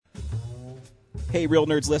Hey, Real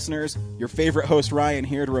Nerds listeners, your favorite host Ryan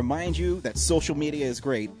here to remind you that social media is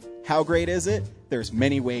great. How great is it? There's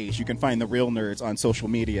many ways you can find the Real Nerds on social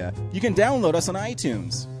media. You can download us on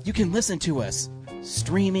iTunes. You can listen to us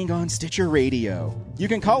streaming on Stitcher Radio. You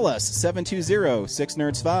can call us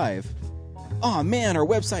 720-6nerds5. Aw man, our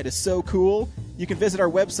website is so cool. You can visit our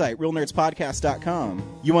website,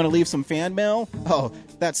 realnerdspodcast.com. You want to leave some fan mail? Oh,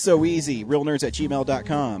 that's so easy,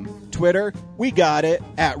 realnerds@gmail.com. Twitter, we got it,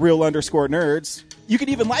 @real_nerds. You can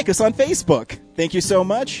even like us on Facebook. Thank you so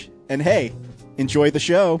much, and hey, enjoy the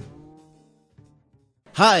show.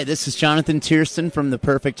 Hi, this is Jonathan Tiersten from The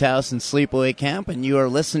Perfect House and Sleepaway Camp, and you are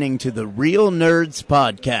listening to the Real Nerds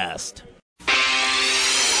Podcast.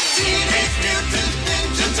 Teenage Mutant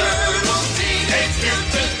Ninja Turtles, Teenage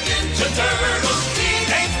Mutant Ninja Turtles,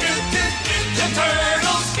 Teenage Mutant Ninja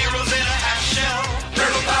Turtles, heroes in a half shell,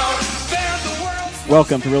 turtle power, they're the world's...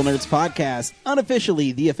 Welcome to Real Nerds Podcast,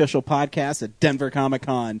 unofficially the official podcast at Denver Comic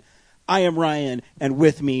Con. I am Ryan, and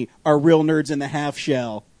with me are Real Nerds in the Half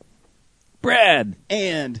Shell. Brad.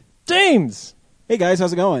 And James. Hey guys,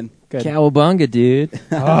 how's it going? Good. Cowabunga, dude.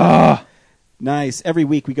 Nice. Every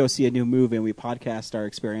week we go see a new movie and we podcast our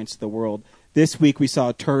experience of the world. This week we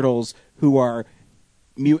saw Turtles, who are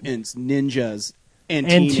mutants, ninjas, and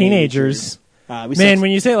teenagers. Man, when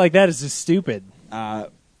you say it like that, it's just stupid.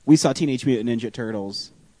 We saw Teenage Mutant Ninja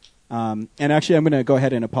Turtles. And actually, I'm going to go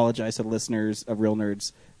ahead and apologize to the listeners of Real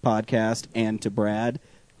Nerds Podcast and to Brad.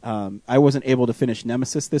 I wasn't able to finish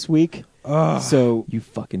Nemesis this week. So You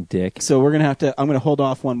fucking dick. we're going to have to... I'm going to hold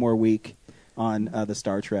off one more week on the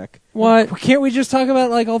Star Trek. What? Can't we just talk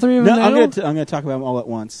about like all three of them No, now? I'm going to talk about them all at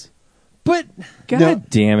once. But, God No.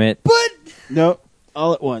 damn it. No,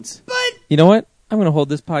 all at once. You know what? I'm going to hold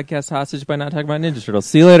this podcast hostage by not talking about Ninja Turtles.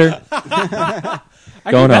 See you later.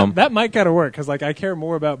 Going home. That might kind of work, because like, I care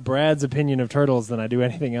more about Brad's opinion of Turtles than I do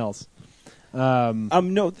anything else.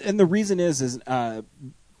 No, and the reason is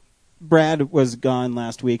Brad was gone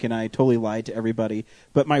last week, and I totally lied to everybody.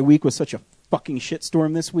 But my week was such a fucking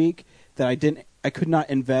shitstorm this week that I could not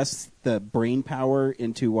invest the brain power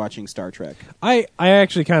into watching Star Trek. I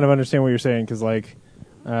actually kind of understand what you're saying, because like,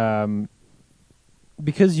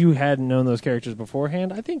 because you hadn't known those characters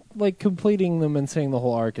beforehand, I think like completing them and seeing the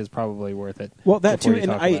whole arc is probably worth it. Well, that before too, you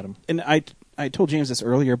talk about 'em. and I told James this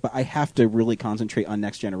earlier, but I have to really concentrate on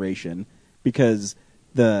Next Generation because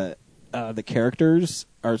the characters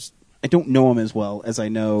are. I don't know them as well as I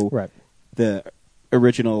know Right. the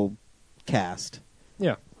original cast.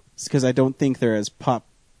 Yeah. Because I don't think they're as pop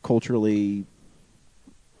culturally.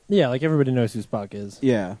 Yeah, like everybody knows who Spock is.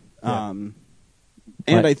 Yeah. Yeah. And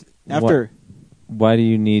What- after. Why do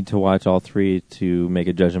you need to watch all three to make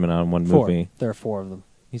a judgment on one Four. movie? There are four of them.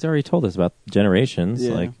 He's already told us about Generations.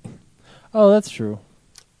 Yeah. Like, Oh, that's true.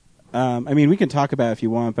 I mean, we can talk about it if you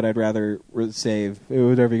want, but I'd rather save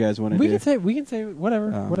whatever you guys want to do. We can say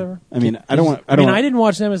whatever, whatever. I mean, I don't want. I didn't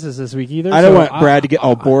watch Nemesis this week either. I don't so want Brad to get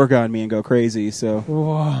all Borg on me and go crazy. So,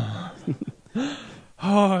 Whoa.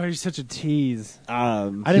 Oh, you're such a tease. I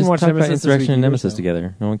didn't just watch talk about Nemesis this Insurrection week and either, Nemesis so.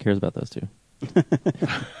 together. No one cares about those two.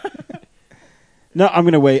 no, I'm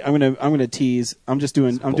gonna wait. I'm gonna tease. I'm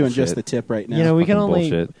doing just bullshit. the tip right now. You know, we can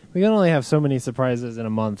Fucking only have so many surprises in a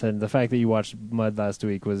month, and the fact that you watched Mud last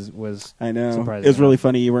week was I know surprising. it was really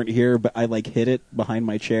funny. You weren't here, but I hid it behind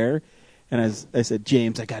my chair, and I said,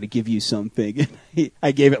 James, I got to give you something.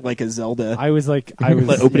 I gave it like a Zelda. I was like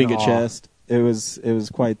opening a chest. It was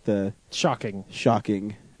quite the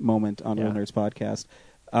shocking moment on Yeah. Real Nerds Podcast.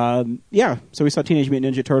 So we saw Teenage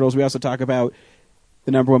Mutant Ninja Turtles. We also talk about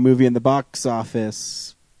the #1 movie in the box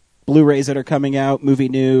office, Blu-rays that are coming out, movie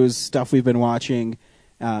news, stuff we've been watching.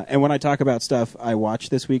 And when I talk about stuff I watched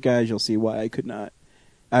this week, guys, you'll see why I could not.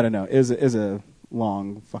 I don't know. It was a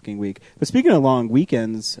long fucking week. But speaking of long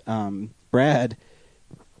weekends, Brad,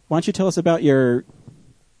 why don't you tell us about your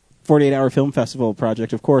 48-hour film festival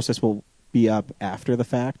project? Of course, this will be up after the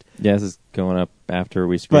fact. Yeah, this is going up after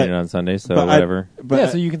we screen it on Sunday, so whatever. Yeah,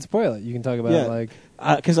 so you can spoil it. You can talk about it like...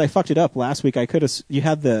 Because I fucked it up last week. I could have... You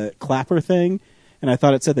had the clapper thing, and I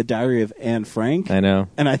thought it said The Diary of Anne Frank. I know.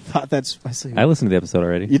 And I thought that's... I listened to the episode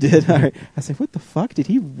already. You did? All right. I said, what the fuck? Did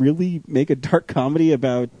he really make a dark comedy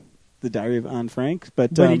about The Diary of Anne Frank?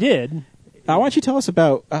 But he did. Why don't you tell us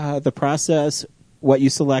about the process, what you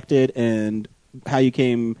selected, and how you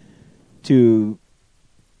came to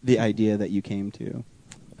the idea that you came to?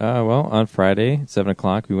 Well, on Friday, 7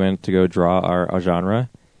 o'clock, we went to go draw our genre.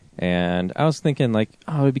 And I was thinking, like,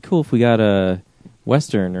 oh, it'd be cool if we got a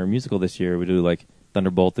Western or a musical this year. We do, like,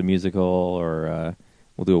 Thunderbolt the musical, or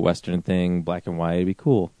we'll do a Western thing, black and white. It'd be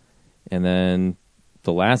cool. And then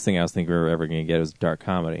the last thing I was thinking we were ever going to get was dark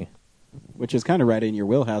comedy. which is kind of right in your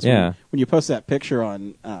wheelhouse. Yeah. When you post that picture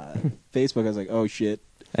on Facebook, I was like, oh shit.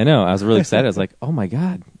 I know. I was really excited. I was like, oh my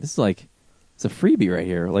God, this is like, it's a freebie right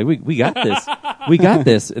here. Like, we got this. We got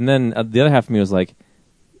this. And then the other half of me was like,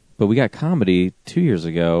 but we got comedy 2 years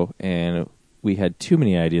ago, and we had too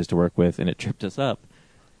many ideas to work with, and it tripped us up.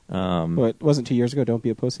 What wasn't 2 years ago? Don't be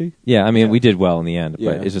a pussy. Yeah, I mean, we did well in the end,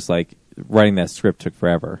 Yeah. but it's just like writing that script took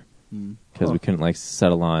forever because Huh. we couldn't like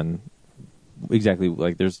settle on exactly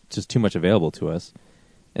like there's just too much available to us.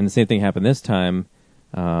 And the same thing happened this time,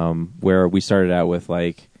 where we started out with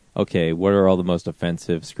like, okay, what are all the most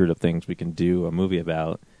offensive, screwed up things we can do a movie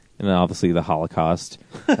about? And then obviously the Holocaust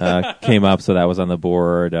came up, so that was on the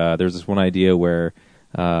board. There's this one idea where.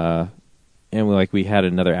 And we had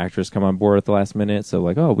another actress come on board at the last minute, so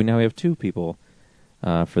like, we now have two people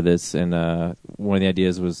for this. And one of the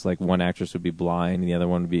ideas was like one actress would be blind, and the other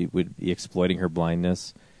one would be exploiting her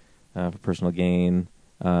blindness for personal gain.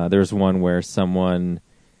 There's one where it's like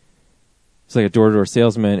a door-to-door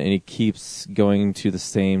salesman, and he keeps going to the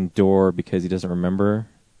same door because he doesn't remember,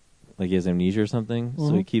 like he has amnesia or something.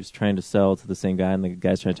 So he keeps trying to sell to the same guy, and the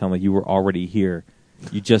guy's trying to tell him like, you were already here,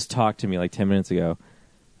 you just talked to me like 10 minutes ago.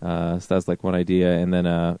 So that's like one idea. And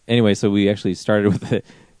then, anyway, so we actually started with it.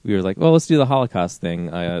 We were like, well, let's do the Holocaust thing.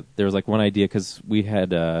 There was like one idea because we had,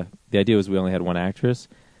 the idea was we only had one actress.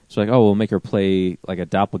 So like, we'll make her play like a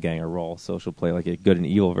doppelganger role. So she'll play like a good and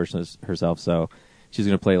evil version of herself. So she's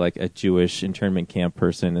going to play like a Jewish internment camp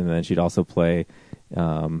person. And then she'd also play,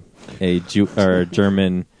 a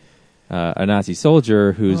German, a Nazi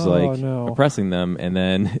soldier who's oppressing them, and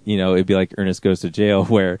then it'd be like Ernest Goes to Jail,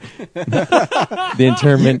 where the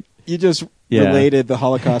internment. You just related the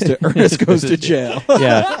Holocaust to Ernest Goes to Jail.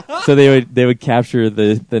 Yeah, so they would capture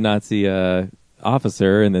the Nazi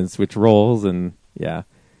officer and then switch roles, and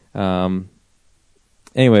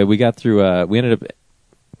anyway, we got through. We ended up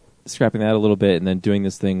scrapping that a little bit, and then doing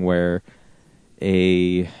this thing where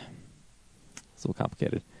it's a little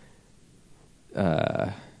complicated.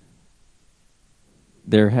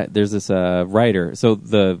 There's this writer. So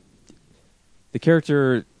the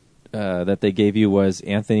character that they gave you was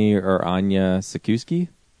Anthony or Anya Sikuski,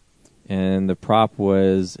 and the prop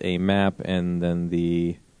was a map, and then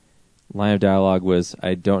the line of dialogue was,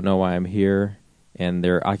 "I don't know why I'm here," and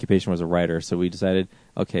their occupation was a writer. So we decided,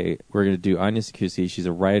 okay, we're going to do Anya Sikuski. She's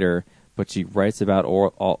a writer, but she writes about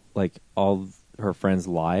all her friends'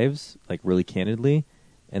 lives, like really candidly,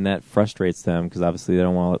 and that frustrates them because obviously they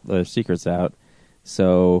don't want their secrets out.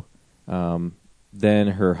 So then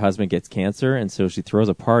her husband gets cancer, and so she throws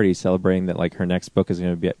a party celebrating that like her next book is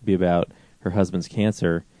going to be about her husband's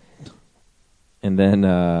cancer. And then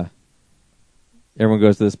everyone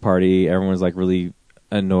goes to this party. Everyone's like really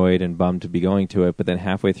annoyed and bummed to be going to it. But then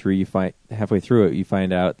halfway through it, you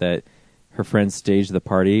find out that her friends staged the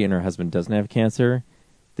party, and her husband doesn't have cancer.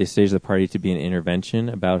 They staged the party to be an intervention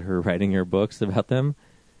about her writing her books about them.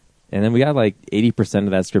 And then we got like 80%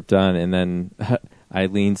 of that script done, and then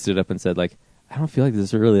Eileen stood up and said, like, I don't feel like this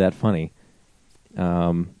is really that funny.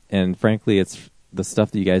 And frankly, it's the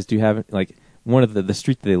stuff that you guys do have. Like, one of the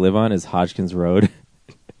street that they live on is Hodgkins Road.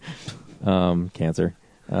 Cancer.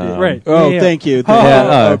 Right. Oh, Yeah. thank you.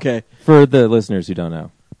 Okay. For the listeners who don't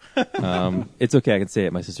know. It's okay, I can say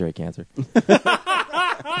it. My sister had cancer.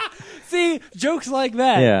 See, jokes like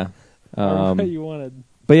that. Yeah. Are what you wanted.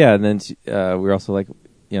 But yeah, and then we were also like,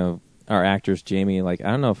 our actress Jamie, like,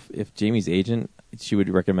 I don't know if Jamie's agent, she would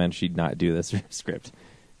recommend she not do this script.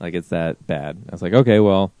 Like, it's that bad. I was like, okay,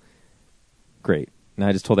 well, great. And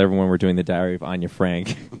I just told everyone we're doing the Diary of Anya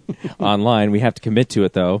Frank online. We have to commit to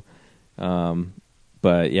it, though.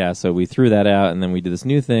 But yeah, so we threw that out, and then we did this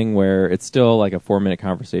new thing where it's still like a 4-minute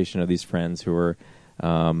conversation of these friends who were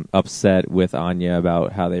upset with Anya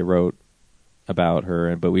about how they wrote about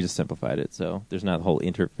her, but we just simplified it. So there's not the whole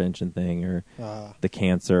intervention thing or the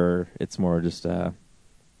cancer. It's more just,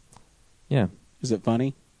 yeah. Is it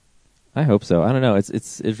funny? I hope so. I don't know.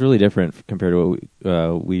 It's really different compared to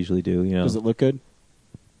what we usually do. Does it look good?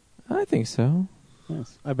 I think so.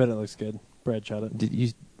 Nice. I bet it looks good. Brad shot it. Did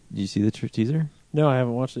you see the teaser? No, I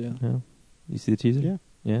haven't watched it yet. No. You see the teaser? Yeah.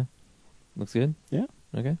 Yeah. Looks good. Yeah.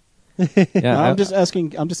 Okay. No, I'm just asking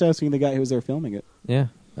the guy who was there filming it. Yeah.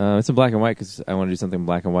 It's in black and white because I want to do something in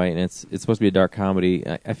black and white, and it's supposed to be a dark comedy.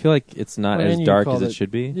 I feel like it's not Well, as and you dark called as it should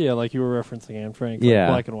be. Yeah, like you were referencing Anne Frank. Yeah.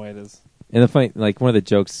 Like black and white is. And the funny, like one of the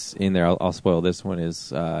jokes in there, I'll spoil this one,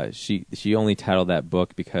 is she only titled that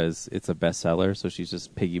book because it's a bestseller, so she's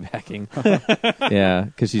just piggybacking. Yeah,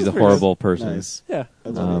 because she's a horrible person. Nice. Yeah.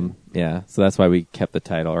 Yeah, so that's why we kept the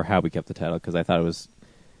title, or how we kept the title, because I thought it was,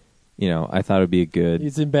 I thought it would be a good.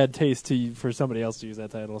 It's in bad taste for somebody else to use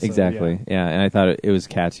that title. So, Exactly. Yeah, and I thought it was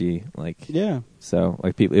catchy. So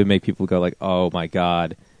like people, it would make people go like, "Oh my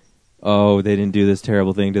god, oh they didn't do this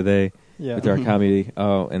terrible thing, did they?" Yeah. With dark comedy.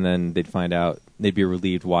 Oh, and then they'd find out. They'd be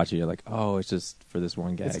relieved watching it. Like, oh, it's just for this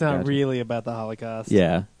one guy. It's not Gotcha. really about the Holocaust.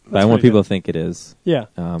 Yeah, but That's I want pretty people good. to think it is. Yeah.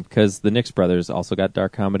 Because the Nix brothers also got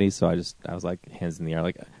dark comedy, so I was like hands in the air,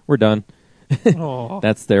 like we're done. Oh.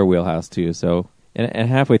 That's their wheelhouse too. So, and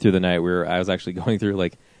halfway through the night, I was actually going through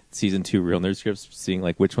like season 2 Real Nerd scripts, seeing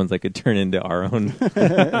like which ones I could turn into our own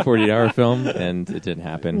 48-hour film, and it didn't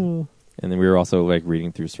happen. And then we were also like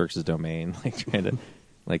reading through Cirque's Domain, like trying to,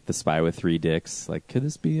 like The Spy with 3 Dicks. Like, could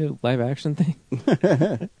this be a live action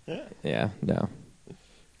thing? Yeah, no.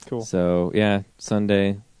 Cool. So yeah,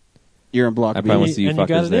 Sunday. You're in Block I B. probably want to see you And you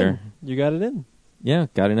got fuckers it there. in. You got it in. Yeah,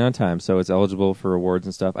 got it on time, so it's eligible for awards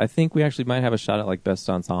and stuff. I think we actually might have a shot at like best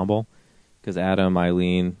ensemble, because Adam,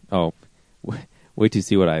 Eileen. Oh, wait to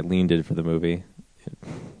see what Eileen did for the movie.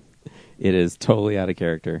 It is totally out of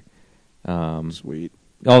character. Sweet.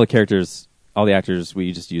 All the characters, all the actors,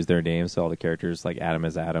 we just use their names. So all the characters, like Adam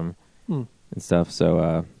is Adam and stuff.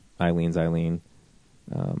 So Eileen's Eileen.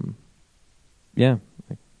 Yeah,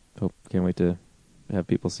 I can't wait to have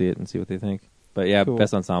people see it and see what they think. But yeah, Cool.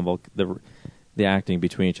 best ensemble. The acting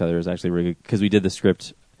between each other is actually really good, because we did the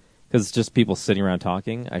script because it's just people sitting around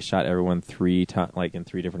talking. I shot everyone like in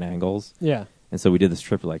 3 different angles, Yeah. and so we did the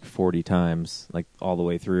script like 40 times, like all the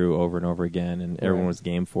way through, over and over again, and everyone Right. was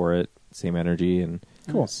game for it, same energy, and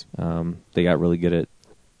Cool. they got really good at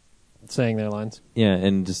Saying their lines.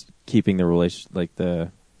 and just keeping the relation, like the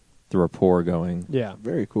rapport going Yeah.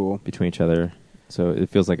 Very cool. between each other. So it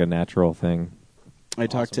feels like a natural thing. I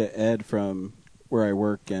talked to Ed from where I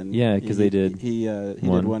work, and Yeah, 'cause they did He one.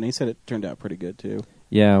 did one. He said it turned out pretty good too.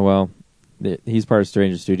 Yeah, well, he's part of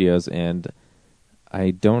Stranger Studios, and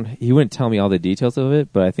he wouldn't tell me all the details of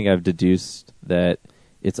it, but I think I've deduced that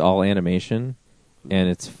it's all animation, and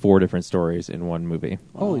it's 4 different stories in one movie.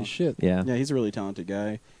 Holy shit. Yeah. Yeah, he's a really talented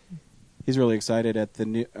guy. He's really excited at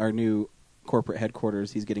our new corporate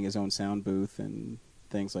headquarters. He's getting his own sound booth and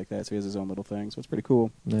things like that. So he has his own little thing. So it's pretty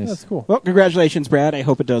cool. Nice. That's cool. Well, congratulations, Brad. I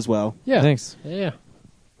hope it does well. Yeah. Thanks. Yeah.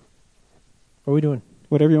 What are we doing?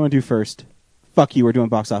 Whatever you want to do first. Fuck you. We're doing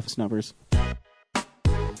box office numbers.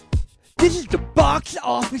 This is the box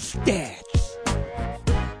office stats.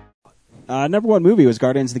 Number 1 movie was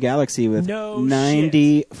Guardians of the Galaxy with No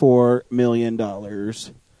 $94 million.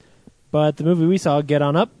 But the movie we saw, Get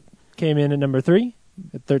On Up, came in at number 3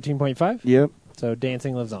 at 13.5. Yep. So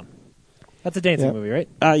Dancing Lives On. That's a dancing Yep. movie, right?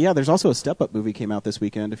 Yeah, there's also a Step Up movie came out this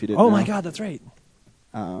weekend, if you didn't Oh know. my god, that's right.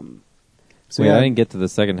 So Wait, yeah, I didn't get to the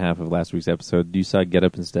second half of last week's episode. You saw Get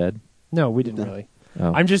Up instead? No, we didn't really.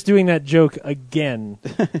 Oh. I'm just doing that joke again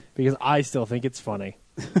because I still think it's funny.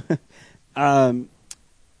 that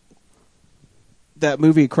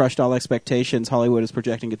movie crushed all expectations. Hollywood is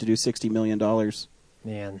projecting it to do $60 million,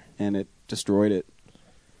 Man, and it destroyed it.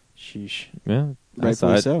 sheesh. Yeah, I saw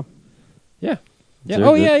Rightfully it. so. Yeah. Yeah. Deserved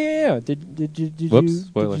Oh it. yeah. Did Whoops, you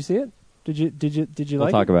spoiler. did you see it? Did you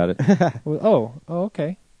We'll like talk it? about it. Oh,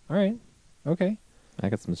 okay. All right. Okay. I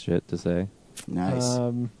got some shit to say. Nice.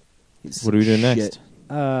 What are we doing Shit. next?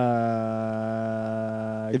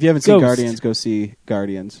 If you haven't seen Ghost. Guardians, go see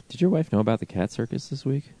Guardians. Did your wife know about the cat circus this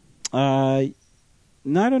week? No,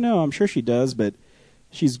 I don't know. I'm sure she does, but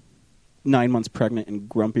she's 9 months pregnant and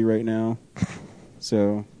grumpy right now.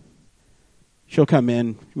 So she'll come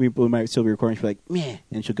in. We might still be recording. She'll be like, meh,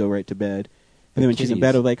 and she'll go right to bed. And then when she's in kitties.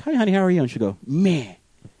 bed, I'll be like, hi, honey, how are you? And she'll go, meh.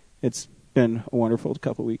 It's been a wonderful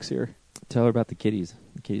couple weeks here. Tell her about the kitties.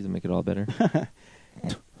 The kitties will make it all better.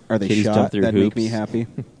 Are they Kitties jump shot? through That make me hoops. happy.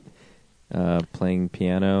 Playing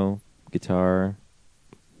piano, guitar,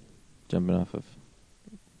 jumping off of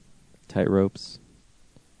tight ropes.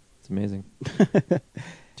 It's amazing.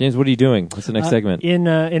 James, what are you doing? What's the next segment? In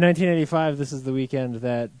 1985, this is the weekend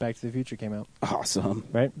that Back to the Future came out. Awesome.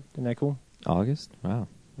 Right? Isn't that cool? August? Wow.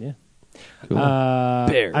 Yeah. Cool. I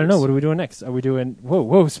don't know. What are we doing next? Are we doing...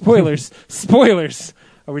 Whoa, spoilers. Spoilers.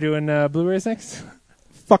 Are we doing Blu-rays next?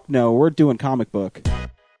 Fuck no, we're doing comic book.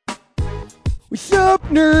 What's up,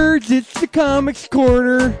 nerds? It's the Comics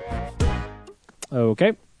Corner.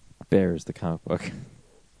 Okay. Bears, the comic book.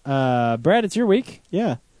 Brad, it's your week.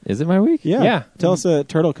 Yeah. Is it my week? Yeah. Yeah. Tell us a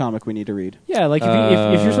turtle comic we need to read. Yeah, like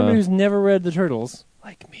if you're somebody who's never read the Turtles,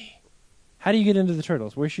 like me, how do you get into the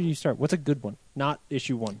Turtles? Where should you start? What's a good one? Not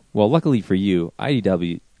issue 1. Well, luckily for you,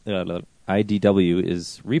 IDW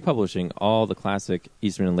is republishing all the classic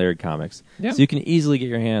Eastman and Laird comics. Yeah. So you can easily get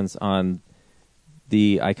your hands on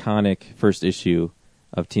the iconic first issue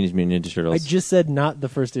of Teenage Mutant Ninja Turtles. I just said not the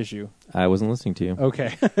first issue. I wasn't listening to you.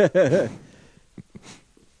 Okay.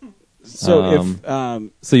 So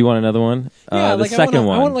So you want another one? Yeah, The like second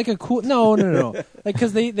one. I want like a cool. No. Like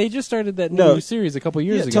because they just started that No. new series a couple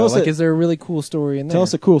years Yeah, ago. tell us Like, a- is there a really cool story in there? tell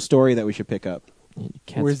us a cool story that we should pick up.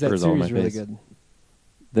 Cat Where's that spurs all over series my really face. good?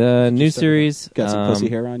 The new Just started series. Got some pussy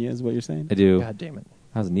hair on you, is what you're saying? I do. God damn it!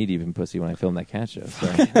 I was knee deep in pussy when I filmed that cat show.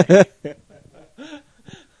 So.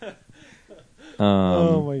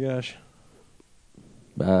 Oh my gosh!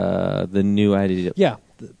 The new idea. Yeah,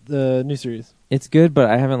 the new series. It's good, but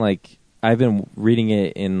I haven't like. I've been reading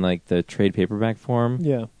it in like the trade paperback form.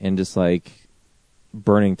 Yeah. And just like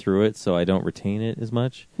burning through it, so I don't retain it as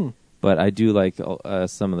much. But I do like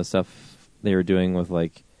some of the stuff they were doing with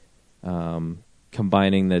like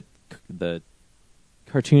combining the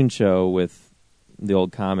cartoon show with the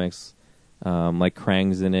old comics. Like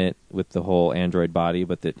Krang's in it with the whole android body,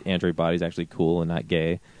 but the android body's actually cool and not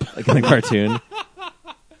gay, like in the cartoon.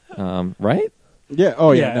 Right? Yeah.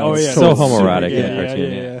 Oh yeah. Yeah, No, oh, it's yeah. So homoerotic Yeah, in the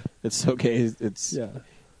cartoon. yeah. It's so gay. It's Yeah.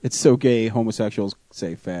 it's so gay. Homosexuals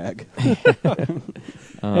say fag.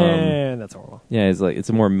 And that's horrible. Yeah, it's like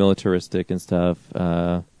it's more militaristic and stuff.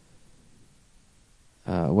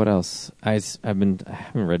 What else? I haven't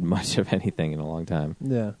read much of anything in a long time.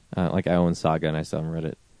 Yeah. Like I own Saga and I still haven't read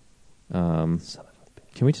it.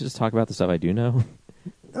 Can we just talk about the stuff I do know?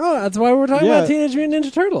 Oh, that's why we're talking Yeah. about Teenage Mutant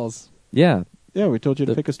Ninja Turtles. Yeah. Yeah, we told you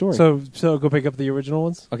to pick a story. So go pick up the original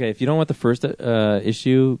ones. Okay, if you don't want the first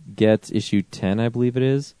issue, get issue 10, I believe it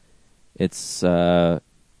is. It's in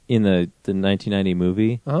the 1990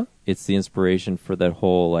 movie. Uh huh. It's the inspiration for that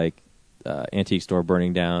whole like antique store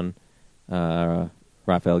burning down.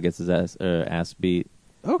 Raphael gets his ass beat,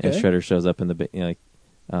 Okay. and Shredder shows up in the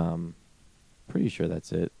pretty sure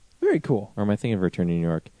that's it. Very cool. Or am I thinking of Return to New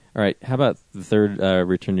York? All right, how about the third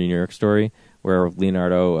Return to New York story where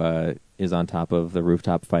Leonardo is on top of the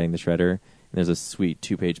rooftop fighting the Shredder, and there's a sweet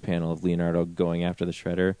 2-page panel of Leonardo going after the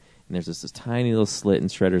Shredder, and there's this tiny little slit in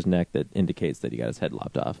Shredder's neck that indicates that he got his head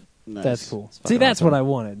lopped off. Nice. That's cool. It's fucking See, that's awesome. what I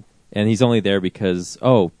wanted. And he's only there because,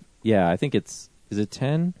 I think is it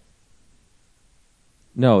 10?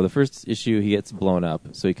 No, the first issue he gets blown up,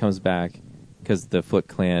 so he comes back because the Foot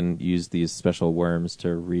Clan used these special worms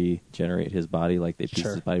to regenerate his body, like they pieced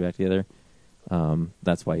Sure. his body back together.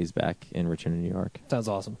 That's why he's back in Return to New York. Sounds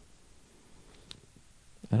awesome.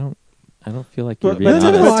 I don't feel like you're But- being but-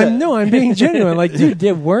 honest. I'm being genuine. Like, dude,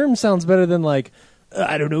 Worm sounds better than like,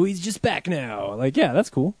 I don't know, he's just back now. Like, yeah, that's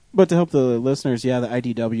cool. But to help the listeners, yeah, the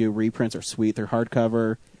IDW reprints are sweet. They're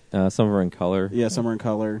hardcover. Some of them are in color. Yeah, some are in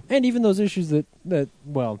color. And even those issues that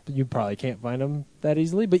well, you probably can't find them that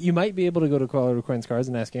easily, but you might be able to go to Colorado Coins Cars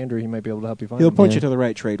and ask Andrew. He might be able to help you find He'll them. point Yeah. you to the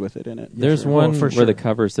right trade with it in it. There's sure. one Well, for where the sure.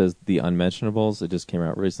 cover says The Unmentionables. It just came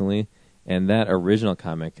out recently. And that original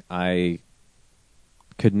comic, I'd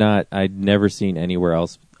never seen anywhere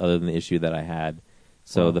else other than the issue that I had.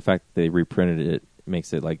 So Wow. the fact that they reprinted it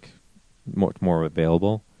makes it like more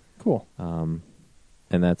available. Cool. And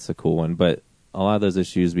that's a cool one. But a lot of those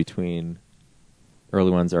issues between early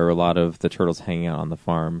ones are a lot of the turtles hanging out on the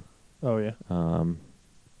farm. Oh yeah.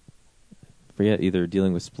 Forget either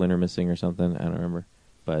dealing with Splinter missing or something. I don't remember.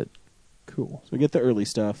 But Cool. So we get the early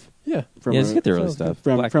stuff. Yeah. From yeah, a, just get the early sounds stuff.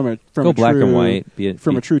 from Black- from a from go a black true, and white.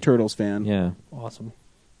 from a true Turtles fan. Yeah. Awesome.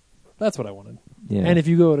 That's what I wanted. Yeah. And if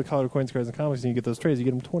you go to Colorado Coins Cars and Comics and you get those trades, you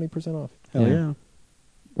get them 20% off. Hell Yeah. yeah.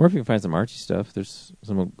 Or if you can find some Archie stuff, there's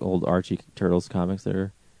some old Archie Turtles comics that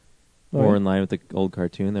are Oh, more yeah. in line with the old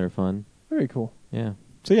cartoon. That are fun. Very cool. Yeah.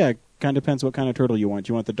 So yeah, kind of depends what kind of turtle you want.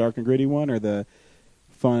 Do you want the dark and gritty one or the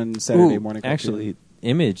fun Saturday morning cartoon? Actually,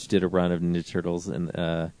 Image did a run of Ninja Turtles in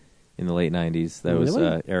the late '90s. That was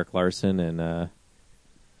Really? Eric Larson and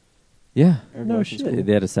yeah, Eric No Larson's shit. cool.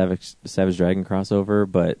 they had a Savage Dragon crossover,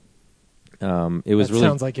 but it was That really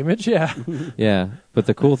sounds like Image, yeah. yeah. But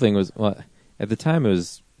the cool thing was, well, at the time it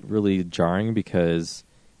was really jarring because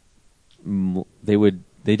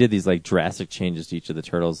they did these like drastic changes to each of the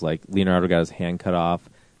turtles. Like Leonardo got his hand cut off,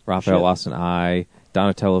 Raphael Shit. lost an eye,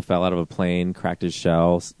 Donatello fell out of a plane, cracked his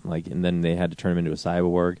shell, and then they had to turn him into a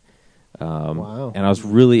cyborg. Wow. And I was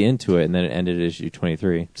really into it, and then it ended at issue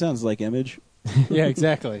 23. Sounds like Image. Yeah,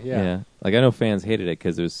 exactly. Yeah. Like I know fans hated it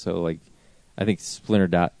because it was so like, I think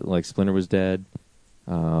Splinter was dead.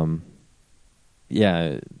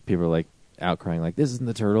 Yeah, people were like outcrying like this isn't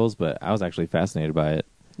the Turtles, but I was actually fascinated by it.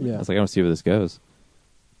 Yeah. I was like, I want to see where this goes.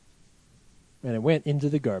 And it went into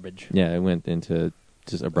the garbage. Yeah, it went into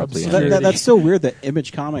just abruptly. Obscurity. ended. That's so weird that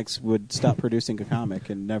Image Comics would stop producing a comic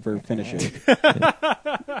and never finish it.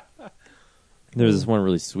 There was this one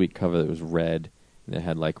really sweet cover that was red, and it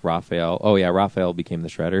had like Raphael. Oh yeah, Raphael became the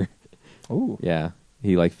Shredder. Ooh. Yeah,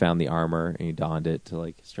 he like found the armor and he donned it to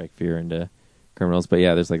like strike fear into criminals. But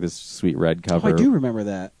yeah, there's like this sweet red cover. Oh, I do remember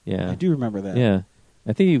that. Yeah. I do remember that. Yeah,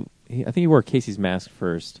 I think he wore Casey's mask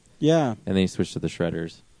first, Yeah. and then he switched to the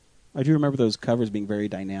Shredders. I do remember those covers being very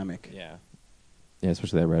dynamic. Yeah,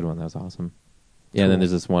 especially that red one. That was awesome. Yeah, and then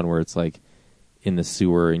there's this one where it's like in the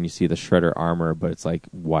sewer, and you see the Shredder armor, but it's like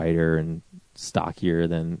wider and stockier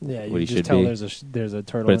than Yeah, you what he just should tell be. there's a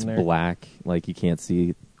turtle But it's in there. black, like you can't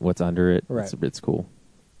see what's under it. Right. It's cool.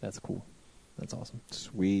 That's cool. That's awesome.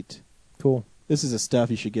 Sweet. Cool. This is the stuff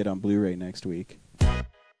you should get on Blu-ray next week.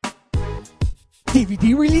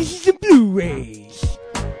 DVD releases and Blu-rays.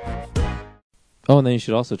 Oh, and then you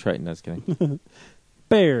should also try. No, just kidding.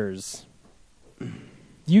 Bears.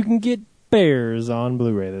 You can get Bears on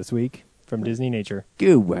Blu-ray this week from Disney Nature.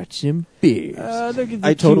 Go watch some beers.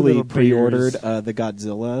 I totally pre-ordered the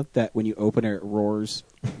Godzilla that when you open it, it roars.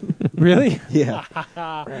 Really? Yeah.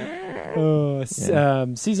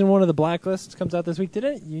 Season 1 of The Blacklist comes out this week. Did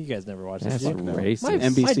it? You guys never watched this, That's did you? racist. My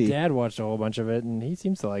NBC. dad watched a whole bunch of it, and he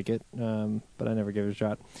seems to like it, but I never gave it a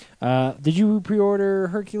shot. Did you pre-order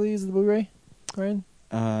Hercules, the Blu-ray, Ryan?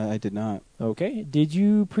 I did not. Okay. Did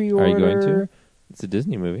you pre-order... Are you going to? It's a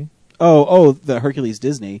Disney movie. Oh, the Hercules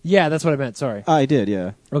Disney. Yeah, that's what I meant. Sorry. I did,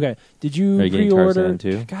 yeah. Okay. Did you Are you getting pre-order... Tarzan,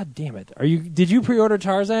 too? God damn it. Did you pre-order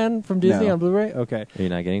Tarzan from Disney No. on Blu-ray? Okay. Are you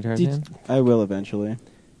not getting Tarzan? I will eventually.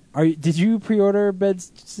 Did you pre-order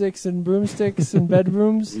breadsticks and broomsticks and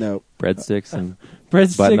bedrooms? No. Breadsticks and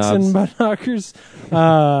Breadsticks and Butt butt knockers?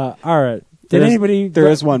 All right. Did anybody... There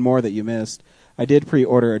is one more that you missed. I did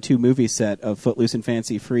pre-order a 2-movie set of Footloose and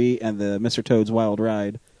Fancy Free and the Mr. Toad's Wild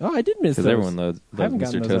Ride. Oh, I did miss those. because everyone loves I haven't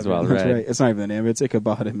gotten Mr. those Toad's ever. Wild That's Ride. right. It's not even the name. It's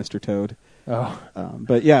Ichabod and Mr. Toad. Oh.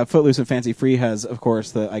 But yeah, Footloose and Fancy Free has, of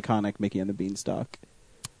course, the iconic Mickey and the Beanstalk.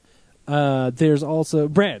 There's also...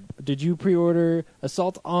 Brad, did you pre-order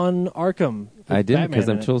Assault on Arkham? with I didn't Batman because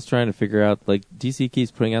I'm in it? still trying to figure out. Like DC keeps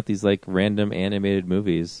putting out these like random animated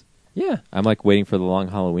movies. Yeah. I'm like waiting for the Long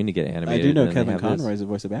Halloween to get animated. I do know and then they Kevin have this. Conroy is the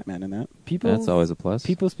voice of Batman in that. People, That's always a plus.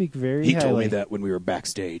 People speak very highly. when we were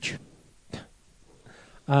backstage.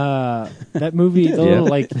 That movie, did. the little, Yeah.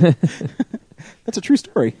 like... That's a true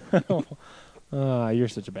story. You're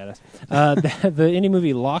such a badass. The indie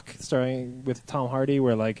movie Locke, starring with Tom Hardy,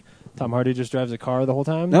 where like Tom Hardy just drives a car the whole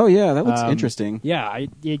time. Oh, yeah, that looks interesting. Yeah,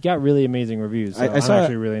 it got really amazing reviews. So I I'm saw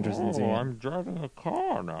actually really interested in seeing it. driving a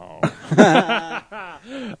car now.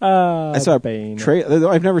 I saw a Bane.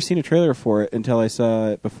 I've never seen a trailer for it until I saw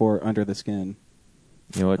it before Under the Skin.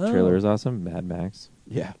 You know what trailer is awesome? Mad Max.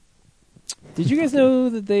 Yeah. Did you guys know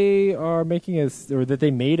that they are making or that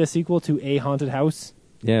they made a sequel to A Haunted House?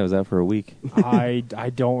 Yeah, it was out for a week. I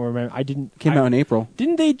don't remember. I didn't. Came out in April.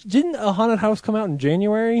 Didn't A Haunted House come out in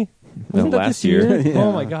January? No, Wasn't that last this year? year. Yeah.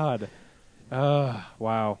 Oh my god.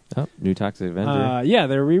 Wow. Oh, new Toxic Avenger. Yeah,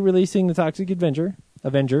 they're re-releasing the Toxic Avenger.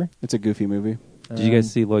 It's a goofy movie. Did you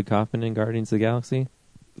guys see Lloyd Kaufman in Guardians of the Galaxy?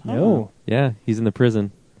 No. Yeah, he's in the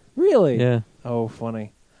prison. Really? Yeah. Oh,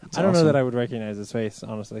 funny. It's I don't know awesome. that I would recognize his face,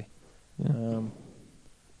 honestly. Yeah.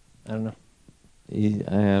 I don't know. I don't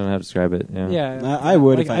know how to describe it. Yeah. Yeah. I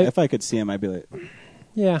would Like, if I could see him. I'd be like,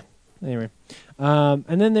 Yeah. Anyway.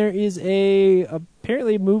 And then there is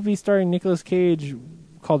apparently a movie starring Nicolas Cage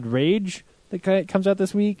called Rage that comes out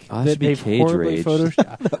this week. Oh, that should be they've Cage horribly Rage.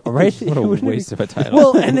 photoshopped. Right? What a Wouldn't it be- waste of a title.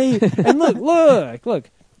 Well, and look.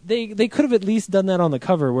 They could have at least done that on the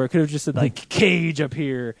cover where it could have just said like Cage up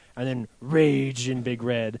here and then Rage in big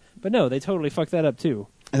red. But no, they totally fucked that up too.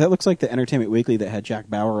 that looks like the Entertainment Weekly that had Jack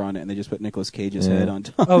Bauer on it, and they just put Nicolas Cage's Yeah. head on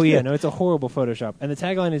top. Oh yeah, no, it's a horrible Photoshop. And the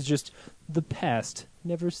tagline is just "The past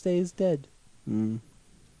never stays dead." Mm.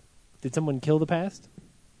 Did someone kill the past?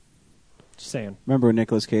 Just saying. Remember when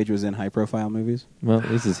Nicolas Cage was in high-profile movies? Well, at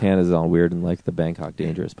least his hand is all weird in like the Bangkok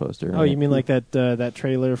Dangerous poster. Oh, you mean like that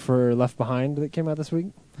trailer for Left Behind that came out this week?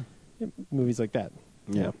 Yeah, movies like that.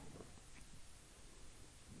 Yeah.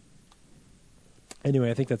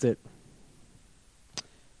 Anyway, I think that's it.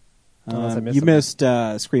 Unless I missed You something.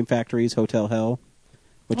 missed Scream Factory's Hotel Hell,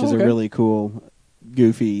 which Oh, is okay. a really cool,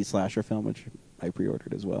 goofy slasher film, which I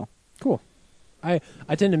pre-ordered as well. Cool. I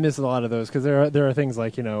tend to miss a lot of those because there are things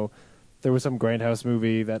like, there was some Grindhouse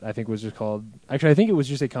movie that I think was just called... Actually, I think it was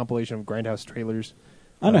just a compilation of Grindhouse trailers.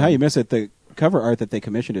 I don't know how you miss it. The cover art that they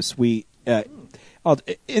commissioned is sweet.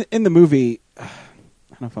 In the movie, I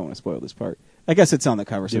don't know if I want to spoil this part. I guess it's on the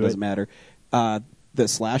cover, so Do it doesn't matter. The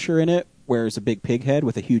slasher in it wears a big pig head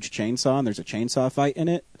with a huge chainsaw, and there's a chainsaw fight in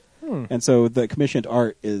it. And so the commissioned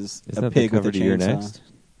art is Is a that pig the with a cover to Your chainsaw.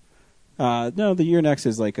 Next? No, the year next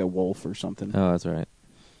is like a wolf or something. Oh, that's right.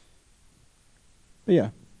 But yeah,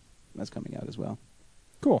 that's coming out as well.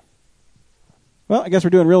 Cool. Well, I guess we're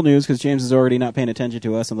doing real news because James is already not paying attention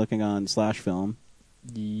to us and looking on Slash Film.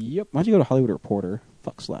 Yep, Why'd you go to Hollywood Reporter?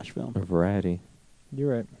 Fuck Slash Film. Or Variety.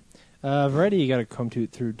 you're right. Variety, you got to come through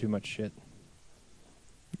too much shit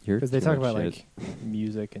because they talk about like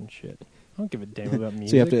music and shit. I don't give a damn about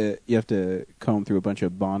music. So you have to comb through a bunch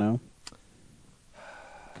of Bono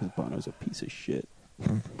because Bono's a piece of shit.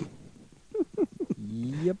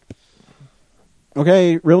 Yep.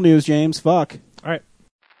 Okay, real news, James. Fuck. All right.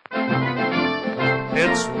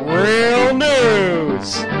 It's real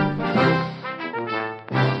news.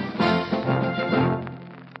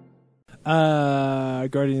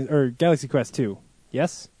 Guardians or Galaxy Quest 2.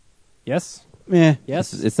 Yes. Yes. Meh.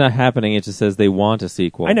 Yes. It's not happening. It just says they want a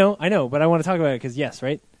sequel. I know, but I want to talk about it because yes,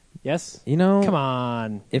 right? Yes. You know, Come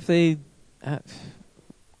on. if they, what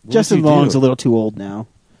Justin would you Long's do? a little too old now.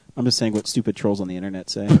 I'm just saying what stupid trolls on the internet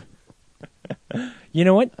say. You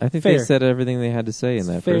know what? I think fair. they said everything they had to say in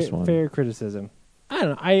that fair, first one. Fair criticism. I don't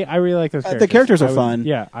know. I really like those characters. The characters are I would- fun.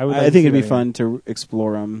 Yeah, I would. I think it'd be fun to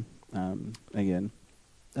explore them again.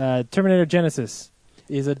 Terminator Genesis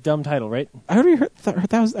is a dumb title, right? I already heard I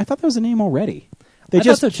thought that was a name already. They I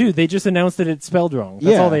just thought so too. They just announced that it's spelled wrong. That's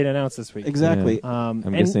Yeah. all they'd announced this week. exactly. Yeah. I'm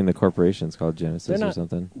and guessing the corporation's called Genesis They're or not-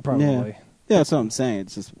 something. probably. Yeah, that's what I'm saying.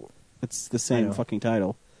 It's the I same know. fucking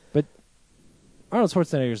title. Arnold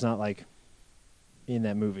Schwarzenegger's not like in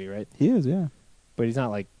that movie, right? He is, yeah. But he's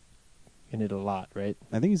not like in it a lot, right?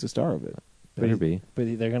 I think he's the star of it. Better be.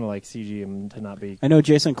 But they're gonna like CG him to not be. I know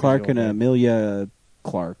Jason Clarke and Visual, right? Amelia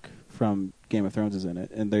Clarke from Game of Thrones is in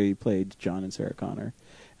it, and they played John and Sarah Connor.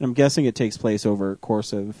 And I'm guessing it takes place over a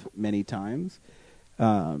course of many times,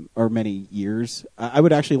 or many years. I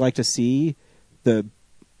would actually like to see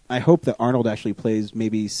I hope that Arnold actually plays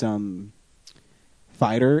maybe some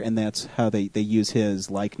fighter, and that's how they use his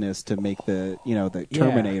likeness to make the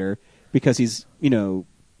Terminator, because he's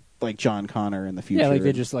like John Connor in the future. Yeah, like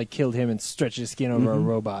they just like killed him and stretched his skin over a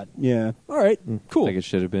robot. yeah All right, cool. Like it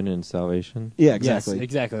should have been in Salvation. yeah exactly. Yes,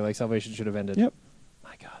 exactly. Like Salvation should have ended. Yep.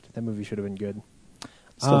 My God, that movie should have been good.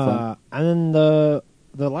 Still fun. And then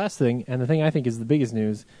the last thing, and the thing I think is the biggest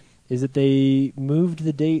news, is that they moved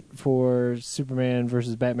the date for Superman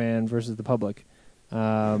versus Batman versus the Public,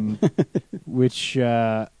 which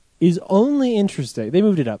is only interesting. They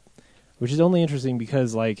moved it up, which is only interesting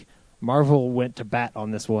because like Marvel went to bat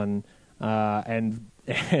on this one and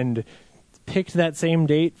picked that same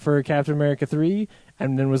date for Captain America 3,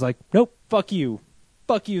 and then was like, nope, fuck you,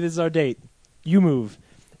 this is our date, you move.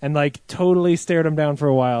 And like totally stared them down for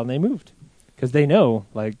a while, and they moved because they know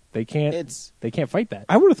like they can't fight that.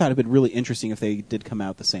 I would have thought it'd been really interesting if they did come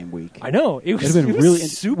out the same week. I know it was, It'd been it was really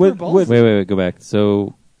super with- ballsy. with- Wait, go back.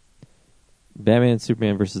 So, Batman and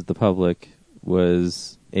Superman versus the Public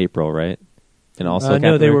was April, right? And also no,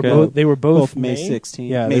 Captain they America? were both May 16th.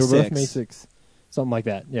 Yeah, May they were both 6th. May 6th, something like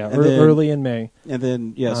that. Yeah, And then- early in May. And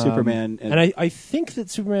then Um, Superman and I think that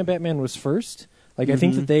Superman Batman was first. Like I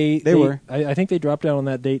think that They were. I think they dropped out on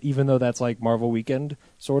that date, even though that's like Marvel weekend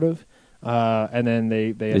sort of. And then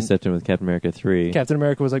they They stepped in with Captain America 3. Captain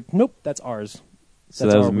America was like, nope, that's ours. so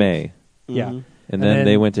that's that was our week. May. Yeah, Mhm. And then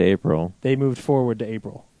they went to April. They moved forward to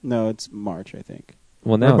April. No, it's March, I think.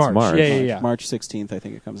 Well, now Or it's March. Yeah. March 16th, I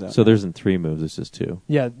think it comes out. So there isn't 3 moves, it's just 2.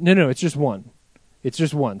 Yeah, no, it's just one. It's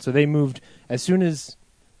just one. So they moved as soon as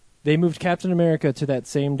they moved Captain America to that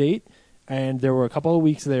same date, and there were a couple of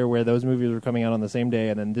weeks there where those movies were coming out on the same day,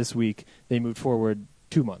 and then this week they moved forward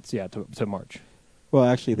 2 months, to March. Well,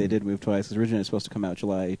 actually, they did move twice. Because originally it was supposed to come out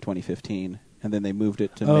July 2015, and then they moved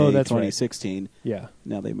it to Oh, May that's right. 2016. Yeah,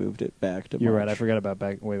 Now they moved it back to you're March. right. I forgot about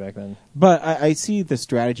way back then. But I see the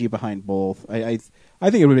strategy behind both. I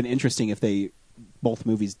think it would have been interesting if both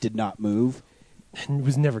movies did not move. It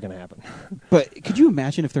was never going to happen. But could you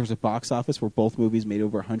imagine if there was a box office where both movies made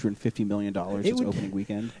over $150 million its would- opening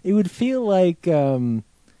weekend? It would feel like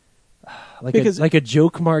Because- like a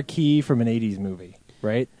joke marquee from an '80s movie,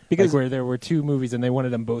 right? Because- Like where there were two movies and they wanted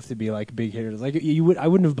them both to be like big hitters. Like I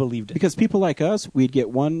wouldn't have believed it. Because people like us, we'd get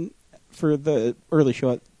one for the early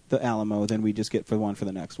show at the Alamo, then we'd just get for one for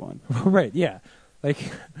the next one. Right? Yeah.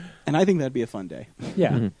 Like And I think that'd be a fun day.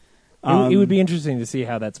 yeah. Mhm. It would be interesting to see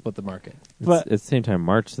how that split the market. But At the same time,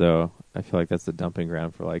 March, though, I feel like that's the dumping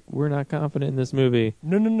ground for, like, we're not confident in this movie.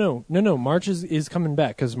 No. March is coming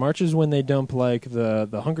back because March is when they dump like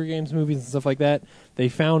the Hunger Games movies and stuff like that. They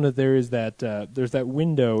found that there's that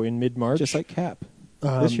window in mid-March, just like Cap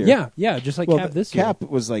this year. Yeah, just like well, Cap the- this year. Cap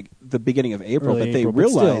was like the beginning of April, Early but they April, but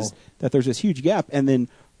realized still. that there's this huge gap, and then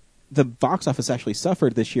the box office actually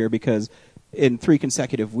suffered this year because in 3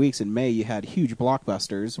 consecutive weeks in May you had huge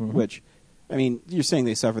blockbusters, Mhm. which, I mean, you're saying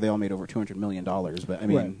they suffered, they all made over $200 million, but I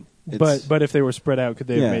mean, Right. But if they were spread out, could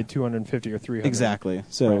they have Yeah. made 250 or 300? exactly.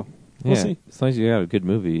 So Right. we'll Yeah, see. as long as you got a good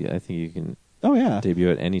movie, I think you can Oh yeah. debut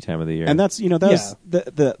at any time of the year. And that's was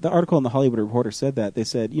the article in the Hollywood Reporter said that they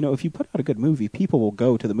said if you put out a good movie, people will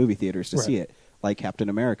go to the movie theaters to Right. see it, like Captain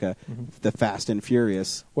America, the Fast and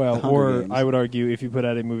Furious. Well, the Hunger or Games. I would argue if you put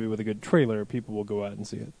out a movie with a good trailer, people will go out and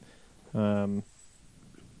see it.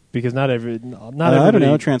 Because not I everybody. don't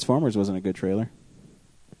know. Transformers wasn't a good trailer.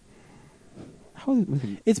 How is the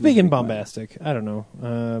movie? It's big and make money? bombastic. I don't know.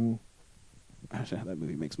 I don't know how that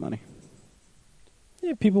movie makes money.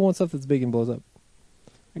 Yeah, people want stuff that's big and blows up.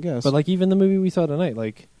 I guess. But like even the movie we saw tonight,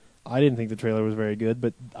 like I didn't think the trailer was very good,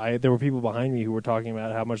 but there were people behind me who were talking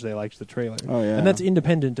about how much they liked the trailer. Oh, yeah. And that's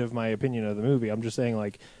independent of my opinion of the movie. I'm just saying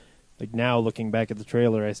like now looking back at the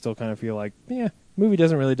trailer, I still kind of feel like movie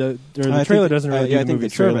doesn't really do, or the trailer doesn't really do I the think movie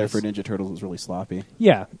the trailer service. for Ninja Turtles was really sloppy.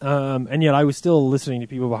 Yeah, and yet I was still listening to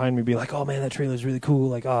people behind me be like, "Oh man, that trailer's really cool!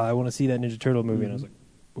 Like, oh, I want to see that Ninja Turtle movie." And I was like,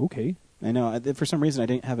 "Okay, I know. For some reason, I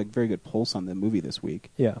didn't have a very good pulse on the movie this week.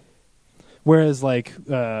 yeah." Whereas like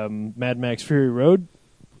Mad Max Fury Road,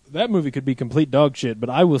 that movie could be complete dog shit, but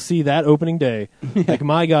I will see that opening day. Like,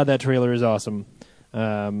 my God, that trailer is awesome.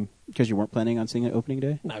 Because you weren't planning on seeing it opening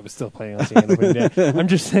day? I was still planning on seeing it opening day. I'm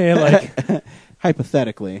just saying, like,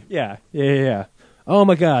 Hypothetically. yeah. Oh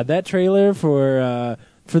my God, that trailer for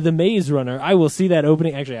the Maze Runner, I will see that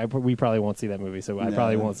opening. Actually, we probably won't see that movie, so I No.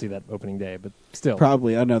 probably won't see that opening day. But still,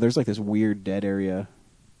 Probably. I don't know. There's like this weird dead area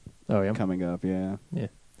oh yeah, coming up. Yeah. yeah,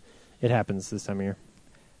 it happens this time of year.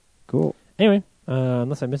 Cool. Anyway,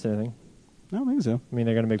 unless I missed anything, I don't think so. I mean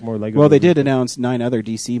they're gonna make more Lego. Well, they movies. did announce 9 other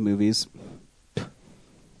DC movies.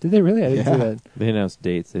 Did they really? I didn't see Yeah. that. they announced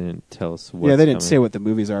dates. They didn't tell us what. Yeah, they didn't say what the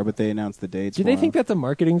movies are, but they announced the dates. Do for they think them. that's a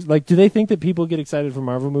marketing? Like, do they think that people get excited for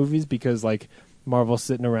Marvel movies because like Marvel's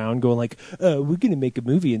sitting around going like, we're gonna make a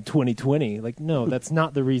movie in 2020? Like, no, that's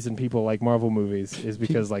not the reason people like Marvel movies. Is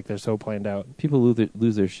because like they're so planned out. People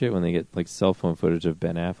lose their shit when they get like cell phone footage of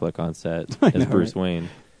Ben Affleck on set as know, Bruce right? Wayne.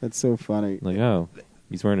 That's so funny. Like, oh,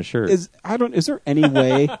 he's wearing a shirt. Is there any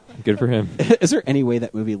way? Good for him. Is there any way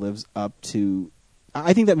that movie lives up to?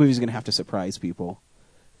 I think that movie's going to have to surprise people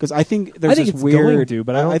because I think there's I think this it's weird. going to,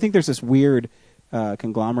 but I don't- I think there's this weird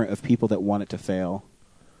conglomerate of people that want it to fail.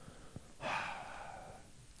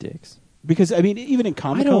 Dicks. Because I mean, even in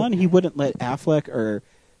Comic Con, don't- he wouldn't let Affleck or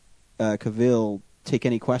Cavill take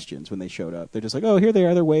any questions when they showed up. They're just like, "Oh, here they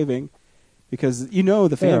are. They're waving." Because the There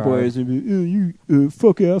fanboys would be, you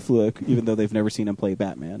fuck Affleck, even though they've never seen him play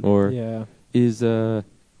Batman. Or Yeah. is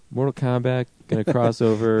Mortal Kombat going to cross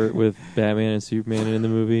over with Batman and Superman in the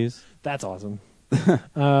movies? That's awesome.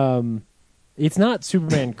 It's not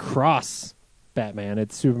Superman cross Batman.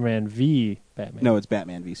 It's Superman v Batman. No, it's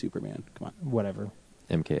Batman v Superman. Come on. Whatever.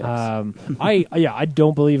 MKX. I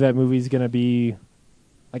don't believe that movie's gonna be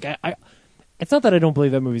like I. It's not that I don't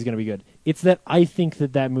believe that movie's gonna be good. It's that I think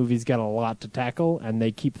that movie's got a lot to tackle, and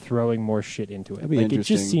they keep throwing more shit into it. That'd be Like it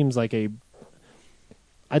interesting. just seems like a.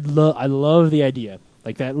 I love the idea,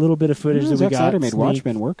 like that little bit of footage that we Zack got. Snyder made sneak-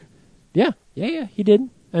 Watchmen work. Yeah, he did.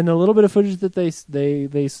 And the little bit of footage that they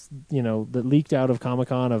that leaked out of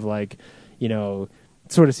Comic-Con of like,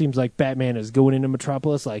 sort of seems like Batman is going into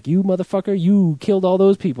Metropolis like, you motherfucker, you killed all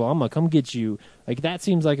those people. I'm going to come get you. Like that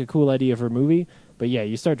seems like a cool idea for a movie. But yeah,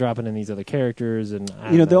 you start dropping in these other characters and I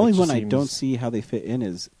don't know, The only it just one I seems- don't see how they fit in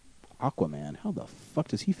is Aquaman. How the fuck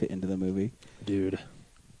does he fit into the movie? dude.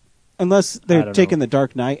 Unless I they're don't taking know. the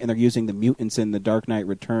Dark Knight and they're using the mutants in the Dark Knight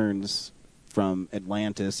Returns from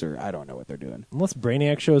Atlantis, or I don't know what they're doing. Unless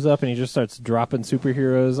Brainiac shows up and he just starts dropping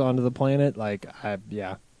superheroes onto the planet, like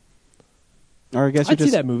yeah. Or I guess you're I'd see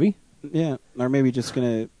just that movie. yeah, or maybe just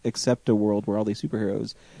gonna accept a world where all these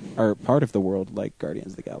superheroes are part of the world, like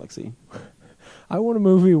Guardians of the Galaxy. I want a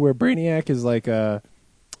movie where Brainiac is like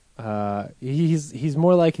he's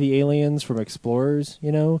more like the aliens from Explorers,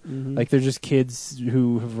 Like they're just kids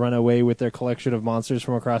who have run away with their collection of monsters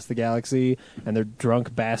from across the galaxy, and they're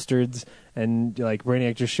drunk bastards. And like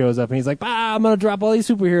Brainiac just shows up and he's like, I'm gonna drop all these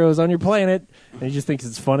superheroes on your planet, and he just thinks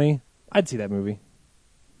it's funny. I'd see that movie.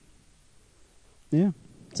 Yeah.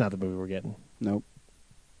 It's not the movie we're getting. Nope.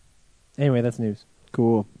 Anyway, that's news.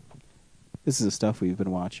 Cool. This is the stuff we've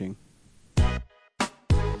been watching.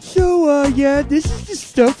 So, yeah, this is the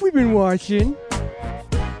stuff we've been watching.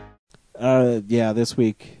 Yeah, this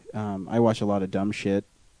week I watch a lot of dumb shit.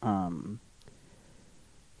 I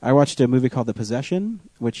watched a movie called The Possession,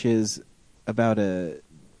 which is about a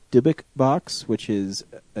Dybbuk box, which is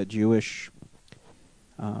a Jewish,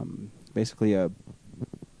 basically a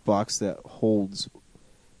box that holds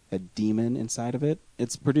a demon inside of it.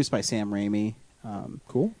 It's produced by Sam Raimi.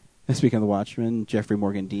 Cool. Speaking of The Watchmen, Jeffrey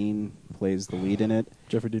Morgan Dean plays the lead in it.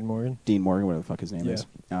 Jeffrey Dean Morgan. Dean Morgan, whatever the fuck his name Yeah. is.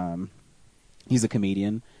 He's a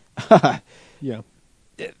comedian. Yeah.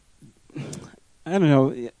 I don't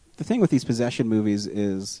know. The thing with these possession movies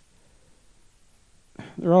is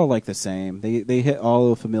they're all like the same. They hit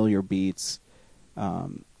all the familiar beats.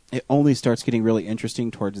 It only starts getting really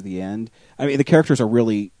interesting towards the end. I mean, the characters are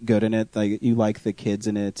really good in it. Like, you like the kids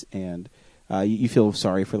in it, and you feel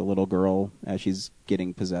sorry for the little girl as she's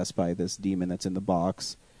getting possessed by this demon that's in the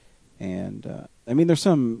box. And I mean, there's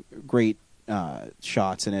some great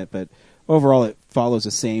shots in it, but overall, it follows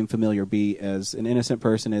the same familiar beat as an innocent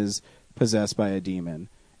person is possessed by a demon,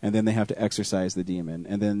 and then they have to exorcise the demon,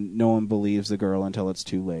 and then no one believes the girl until it's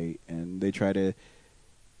too late, and they try to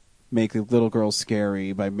make the little girl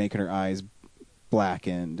scary by making her eyes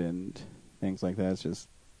blackened and things like that. It's just,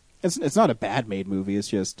 it's not a bad made movie. It's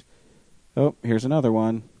just, oh, here's another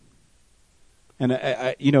one. And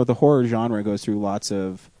I the horror genre goes through lots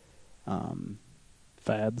of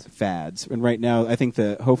fads, and right now I think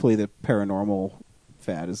hopefully the paranormal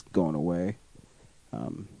fad is going away,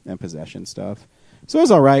 and possession stuff. So it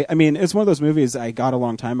was all right. I mean, it's one of those movies I got a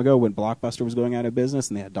long time ago when Blockbuster was going out of business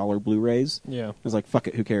and they had dollar Blu-rays. Yeah. I was like, fuck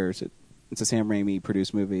it, who cares? It's a Sam Raimi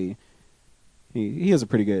produced movie. He has a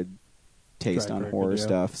pretty good taste Track on record, horror yeah.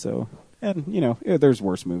 stuff. So, and there's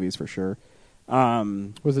worse movies for sure.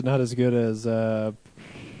 Was it not as good as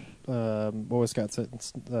what was Scott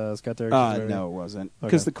Derrickson? No, it wasn't.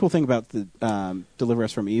 Because Okay. the cool thing about the Deliver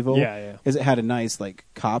Us from Evil Yeah. is it had a nice like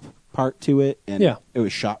cop part to it, and Yeah. it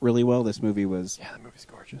was shot really well. This movie was Yeah, that movie's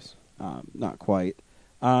gorgeous. not quite.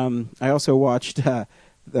 I also watched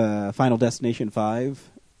the Final Destination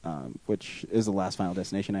 5, which is the last Final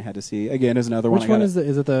Destination I had to see. Again, is another Which one. one is it?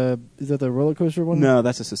 Is it the roller coaster one? No,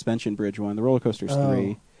 that's a suspension bridge one. The roller coaster's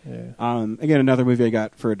 3. Yeah. Again, another movie I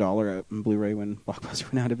got for $1 on Blu-ray when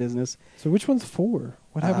Blockbuster went out of business. So which one's 4?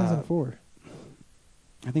 What happens in 4?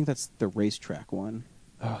 I think that's the racetrack one.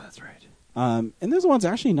 Oh, that's right. And this one's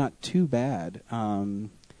actually not too bad. The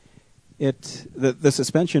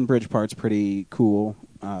suspension bridge part's pretty cool.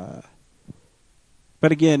 But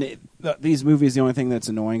again, these movies, the only thing that's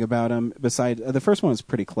annoying about them, besides the first one was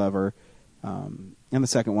pretty clever, and the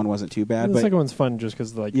second one wasn't too bad. The but second one's fun just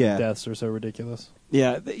because the Yeah. deaths are so ridiculous.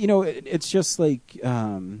 yeah, it's just like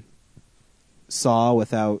Saw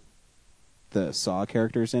without the Saw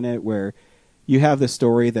characters in it, where you have the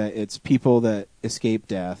story that it's people that escape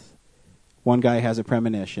death. One guy has a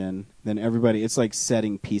premonition, then everybody. It's like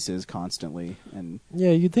setting pieces constantly, and Yeah,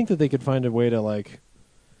 you'd think that they could find a way to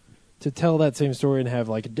tell that same story and have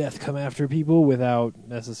death come after people without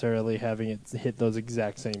necessarily having it hit those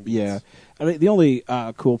exact same beats. yeah. I mean, the only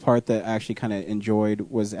cool part that I actually kind of enjoyed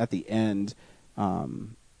was at the end.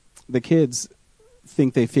 The kids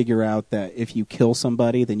think they figure out that if you kill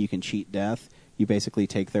somebody, then you can cheat death. You basically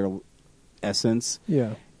take their essence.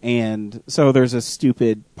 Yeah. And so there's a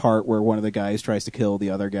stupid part where one of the guys tries to kill the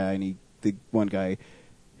other guy, and the one guy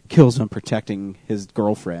kills him protecting his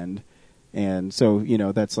girlfriend. And so,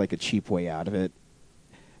 that's like a cheap way out of it.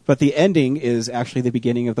 But the ending is actually the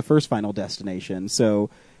beginning of the first Final Destination. So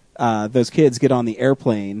those kids get on the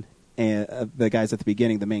airplane, and the guys at the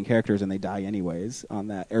beginning, the main characters, and they die anyways on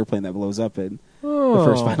that airplane that blows up in the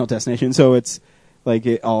first Final Destination. So it's like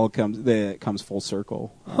it comes full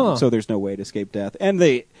circle. So there's no way to escape death. And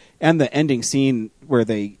the ending scene where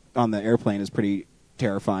they on the airplane is pretty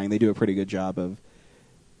terrifying. They do a pretty good job of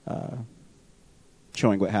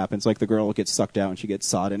showing what happens. Like the girl gets sucked out and she gets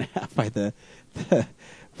sawed in half by the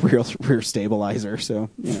rear stabilizer. So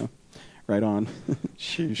right on.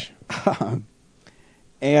 Sheesh.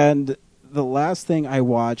 And the last thing I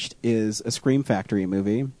watched is a Scream Factory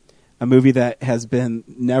movie. A movie that has been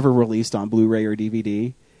never released on Blu-ray or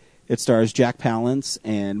DVD. It stars Jack Palance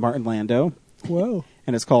and Martin Landau. Whoa.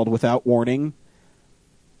 And it's called Without Warning.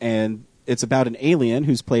 And it's about an alien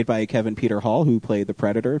who's played by Kevin Peter Hall, who played the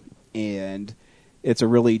Predator. And it's a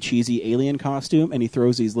really cheesy alien costume, and he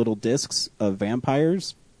throws these little discs of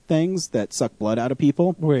vampires things that suck blood out of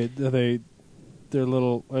people. Wait, are they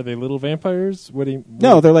little vampires?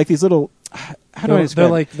 No, they're like these little... How do I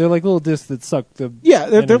describe they're like little discs that suck the Yeah,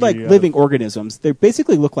 they're like energy out living of- organisms. They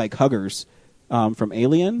basically look like huggers from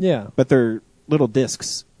Alien. Yeah. But they're little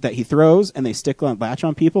discs that he throws, and they latch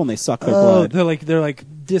on people, and they suck their Oh, blood. they're like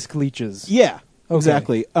disc leeches. Yeah, Okay.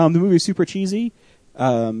 exactly. The movie is super cheesy,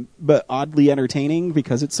 but oddly entertaining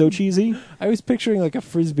because it's so cheesy. I was picturing like a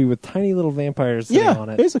frisbee with tiny little vampires sitting on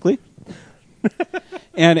it. Basically.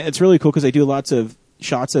 And it's really cool because they do lots of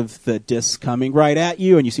shots of the discs coming right at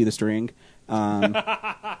you, and you see the string.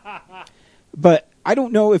 But I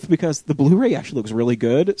don't know if because the Blu-ray actually looks really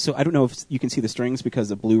good, so I don't know if you can see the strings because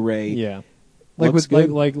the Blu-ray Yeah. Like Looks with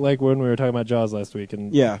good. like when we were talking about Jaws last week,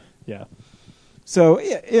 and Yeah. yeah. So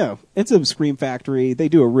yeah, it's a Scream Factory. They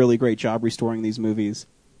do a really great job restoring these movies.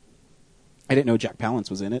 I didn't know Jack Palance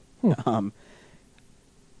was in it.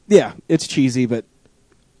 Yeah, it's cheesy, but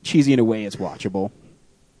cheesy in a way it's watchable.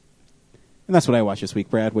 And that's what I watched this week.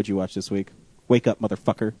 Brad, what'd you watch this week? Wake up,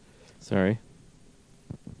 motherfucker. Sorry.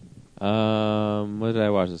 What did I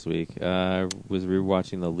watch this week? I was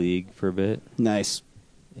rewatching The League for a bit, Nice.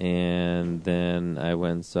 and then I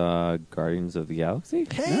went and saw Guardians of the Galaxy.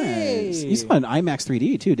 Nice. You saw an IMAX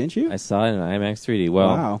 3D too, didn't you? I saw it in IMAX 3D. Well,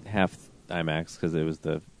 Wow. half IMAX because it was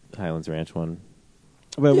the Highlands Ranch one.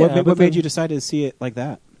 But Yeah, what but made then- you decide to see it like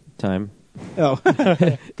that? Time. Oh, Is because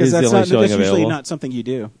the that's only not showing that's usually available? not something you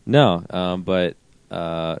do. No, but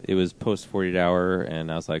it was post 48 hour,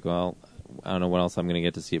 and I was like, well, I don't know when else I'm going to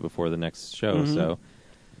get to see it before the next show. Mhm. So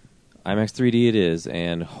IMAX 3D it is,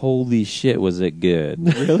 and holy shit, was it good?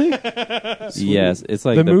 Really? Yes, it's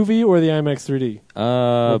like the movie or the IMAX 3D?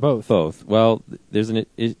 Or both? Both. Well, there's a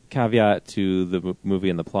caveat to the movie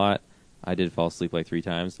and the plot. I did fall asleep like 3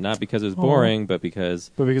 times, not because it was boring, but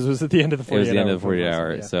because But because it was at the end of the it 48 was the end hour of the 48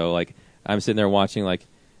 hour. yeah. So like I'm sitting there watching like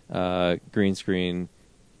green screen,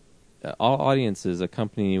 all audiences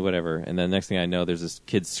accompany whatever, and then next thing I know, there's this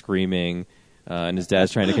kid screaming, and his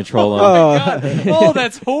dad's trying to control him. Oh,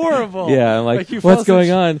 that's horrible. Yeah, I'm like, you fall what's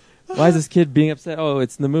going asleep- on? Why is this kid being upset? Oh,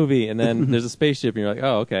 it's in the movie, and then there's a spaceship, and you're like,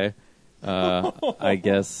 oh, okay. I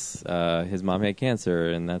guess his mom had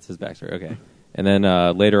cancer, and that's his backstory. Okay, and then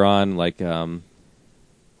later on, like,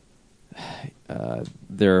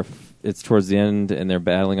 it's towards the end, and they're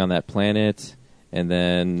battling on that planet, and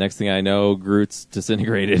then next thing I know, Groot's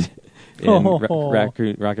disintegrated, and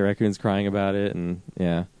Rocket Raccoon's crying about it, and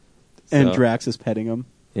yeah, And So- Drax is petting him.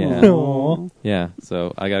 yeah. Aw. Yeah,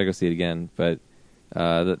 so I gotta go see it again. But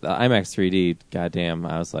the IMAX 3D, goddamn,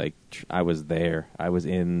 I was like, I was there. I was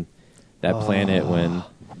in that planet when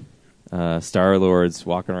Star Lord's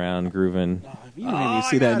walking around grooving. You didn't even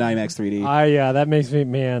see that in IMAX 3D. Yeah, that makes me,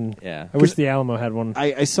 man. Yeah. I wish the Alamo had one.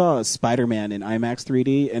 I saw Spider-Man in IMAX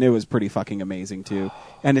 3D, and it was pretty fucking amazing too.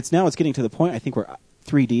 And it's getting to the point I think where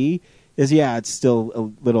 3D is it's still a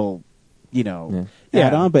little, Yeah.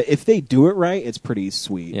 add on, but if they do it right, it's pretty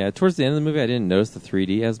sweet. Yeah, towards the end of the movie, I didn't notice the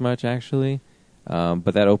 3D as much actually,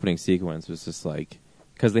 but that opening sequence was just like,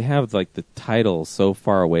 because they have like the title so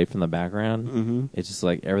far away from the background, Mhm. it's just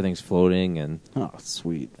like everything's floating and Oh,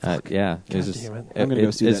 sweet. yeah, it was God just. damn it. I'm gonna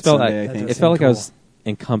go see that felt Sunday, like, I think. It felt like I was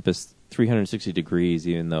encompassed 360 degrees,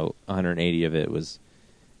 even though 180 of it was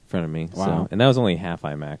in front of me. Wow. So, and that was only half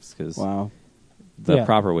IMAX because Wow. the Yeah.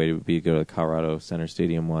 proper way would be to go to Colorado Center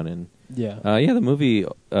Stadium one. And Yeah. the movie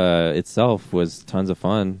itself was tons of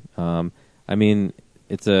fun. I mean,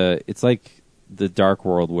 it's like the Dark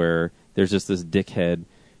World where there's just this dickhead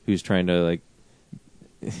who's trying to like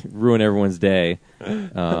ruin everyone's day.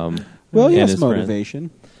 Well, he and has his friend. motivation.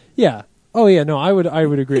 Yeah. Oh, yeah. No, I would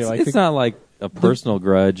agree. It's not like a personal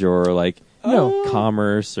grudge or like No.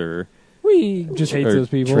 commerce or We just hate or those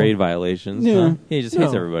people. trade violations. Yeah. Huh? He just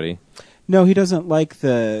hates No. everybody. No, he doesn't like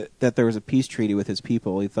that there was a peace treaty with his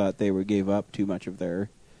people. He thought they gave up too much of their.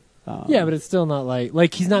 Yeah, but it's still not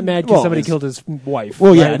like he's not mad because Well, somebody his- killed his wife.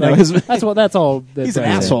 Well, yeah, right? no, Like, his- that's all. That he's an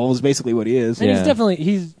drives it. asshole. Is basically what he is. And Yeah. he's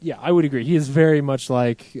definitely I would agree. He is very much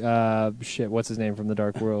like what's his name from the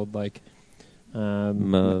Dark World, like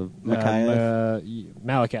Malekith?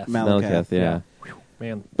 Malekith. Malekith, yeah.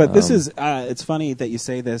 Man. But this is it's funny that you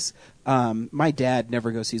say this. My dad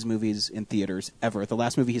never goes sees movies in theaters ever. The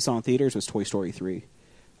last movie he saw in theaters was Toy Story 3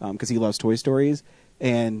 because he loves Toy Stories.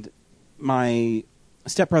 And my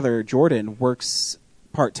stepbrother Jordan works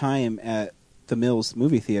part-time at the Mills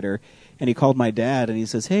movie theater, and he called my dad and he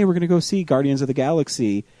says, hey, we're going to go see Guardians of the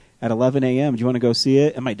Galaxy at 11 a.m. Do you want to go see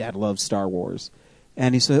it? And my dad loves Star Wars.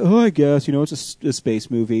 And he said, oh, I guess, it's a space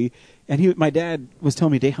movie. And my dad was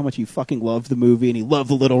telling me today how much he fucking loved the movie, and he loved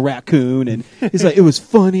the little raccoon, and he's like, it was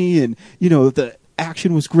funny, and, the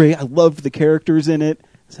action was great. I loved the characters in it.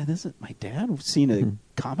 I said, isn't my dad seen a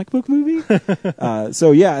comic book movie?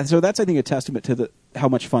 So that's, I think, a testament to how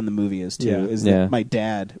much fun the movie is, too, Yeah. is Yeah. that my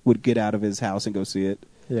dad would get out of his house and go see it.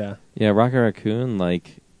 Yeah. Yeah, Rocket Raccoon,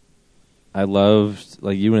 like, I loved,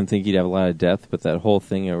 like, you wouldn't think he'd have a lot of depth, but that whole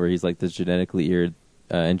thing where he's like this genetically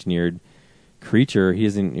engineered creature, he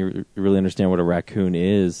doesn't really understand what a raccoon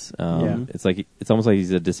is. It's like, it's almost like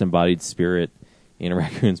he's a disembodied spirit in a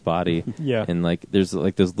raccoon's body. Yeah. And like, there's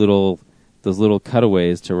like those little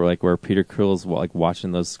cutaways to where Peter Krill's like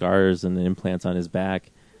watching those scars and the implants on his back.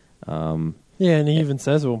 Yeah, and he even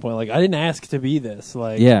says at one point, like, I didn't ask to be this.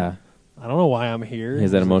 Like, Yeah. I don't know why I'm here. He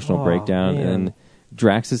has that He's emotional like, "Aw, breakdown, man." and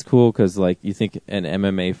Drax is cool because like you think an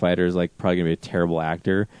MMA fighter is like probably gonna be a terrible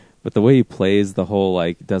actor, but the way he plays the whole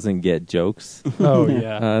like doesn't get jokes Oh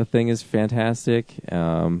yeah. thing is fantastic.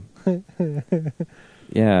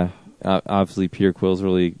 Yeah, obviously Peter Quill's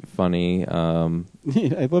really funny.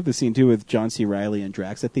 I love the scene too with John C. Reilly and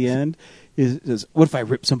Drax at the end. He says, "What if I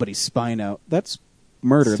rip somebody's spine out? That's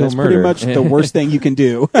murder. Still That's murder." pretty much the worst thing you can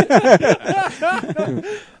do."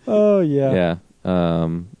 Oh yeah.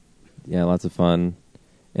 Yeah, lots of fun,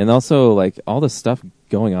 and also like all the stuff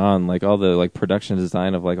going on, like all the like production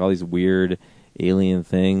design of like all these weird alien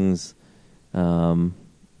things.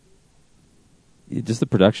 Just the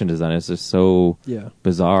production design is just so Yeah.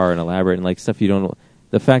 bizarre and elaborate, and like stuff you don't.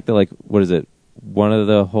 The fact that like what is it? One of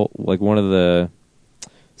the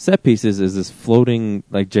set pieces is this floating,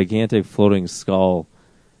 like gigantic floating skull.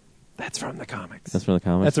 That's from the comics. That's from the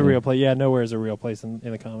comics. That's a real place. Yeah, Nowhere is a real place in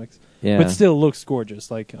the comics. Yeah, But still looks gorgeous.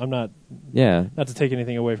 Like I'm not yeah. to take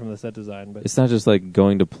anything away from the set design, but It's not just like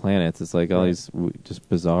going to planets. It's like all Right. these just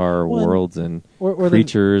bizarre Well, worlds and or the-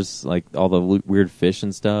 creatures, like all the weird fish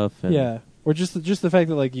and stuff. And yeah, or just the fact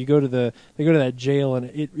that like they go to that jail and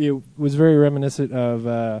it was very reminiscent of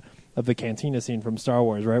the cantina scene from Star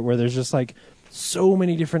Wars, right? Where there's just like so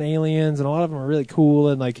many different aliens and a lot of them are really cool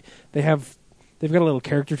and like they've got a little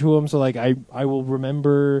character to them. So like I will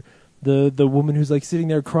remember the woman who's like sitting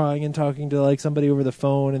there crying and talking to like somebody over the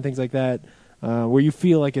phone and things like that, where you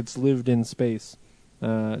feel like it's lived in space.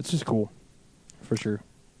 It's just cool, for sure.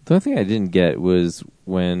 The only thing I didn't get was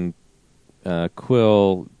when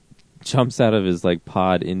Quill jumps out of his like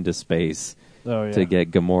pod into space Oh yeah. to get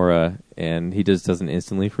Gamora, and he just doesn't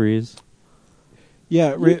instantly freeze.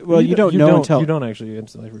 Yeah. You don't know until you don't actually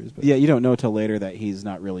instantly freeze. But you don't know till later that he's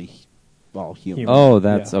not really all human. Human. Oh,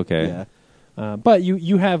 that's Yeah. okay. Yeah. But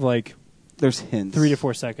you have like There's hints. 3 to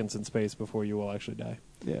 4 seconds in space before you will actually die.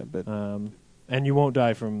 Yeah, but And you won't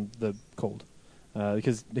die from the cold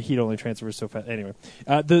because the heat only transfers so fast. Anyway,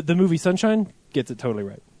 the movie Sunshine gets it totally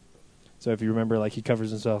right. So if you remember, like he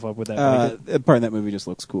covers himself up with that blanket. part of that movie just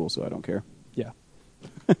looks cool, so I don't care. Yeah,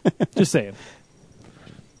 just saying.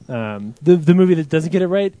 The movie that doesn't get it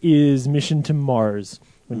right is Mission to Mars.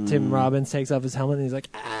 When Tim Robbins takes off his helmet and he's like,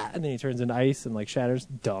 ah, and then he turns into ice and like shatters.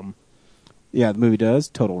 Dumb. Yeah, the movie does.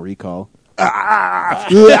 Total Recall.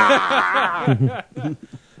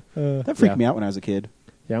 That freaked Yeah. me out when I was a kid.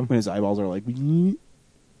 Yeah, When his eyeballs are like.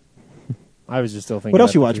 I was just still thinking. What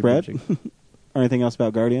else about you the watch, Peter Brad? Cushing. Or anything else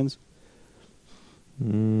about Guardians?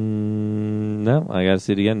 No, I got to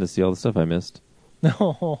see it again to see all the stuff I missed,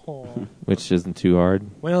 No. which isn't too hard.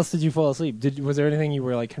 When else did you fall asleep? Was there anything you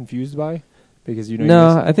were like confused by? Because you know. No,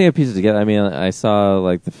 you missed- I think I pieced it together. I mean, I saw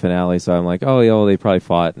like the finale, so I'm like, oh, yeah, they probably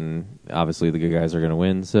fought, and obviously the good guys are going to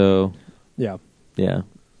win. So Yeah. yeah,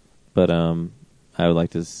 but I would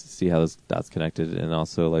like to see how those dots connected, and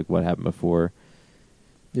also like what happened before,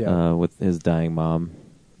 Yeah. with his dying mom.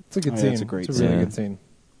 It's a good Oh, yeah, scene. it's a great It's a really scene. good scene.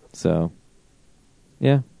 So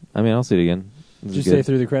yeah, I mean, I'll see it again. Did you stay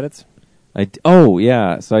through the credits? Oh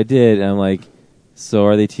yeah, so I did. And I'm like, so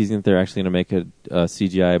are they teasing that they're actually going to make a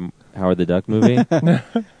CGI Howard the Duck movie?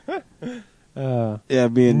 Yeah,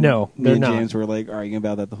 me and No, me they're and not. James were like arguing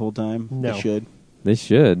about that the whole time. No. They should. They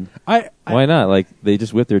should. I Why not? Like they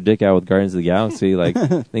just whip their dick out with Guardians of the Galaxy. Like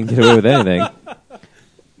they can get away with anything.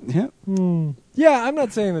 Yeah. yeah, I'm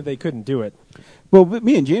not saying that they couldn't do it. Well, but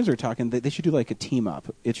me and James were talking that they should do like a team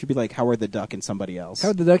up. It should be like Howard the Duck and somebody else.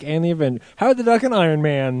 Howard the Duck and the Avenger. Howard the Duck and Iron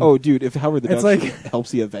Man. Oh, dude, if Howard the It's Duck like- helps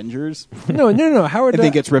the Avengers no. Howard and the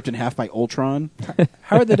then gets ripped in half by Ultron.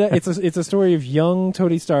 Howard the Duck. It's a story of young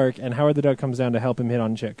Tony Stark, and Howard the Duck comes down to help him hit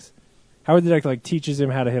on chicks. Howard the Duck like teaches him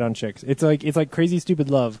how to hit on chicks. It's like Crazy Stupid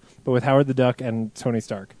Love, but with Howard the Duck and Tony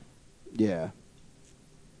Stark, Yeah.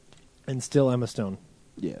 and still Emma Stone.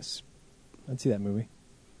 Yes. I'd see that movie.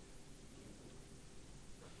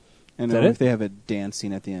 And Is that if it? they have a dance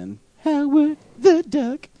scene at the end. Howard the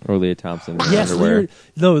Duck. Or Leah Thompson in her Yes, underwear.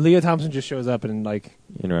 Leah Thompson just shows up and like,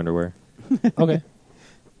 In her underwear. okay,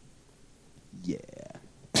 Yeah.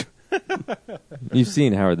 You've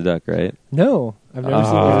seen Howard the Duck, right? no, I've never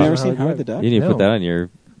seen. You've never seen Howard the Duck? You need to No. put that on your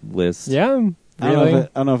list. Yeah, I don't, really. know I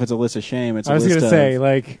don't know if it's a list of shame. It's I was a list gonna of, say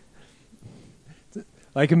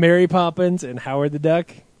like a Mary Poppins and Howard the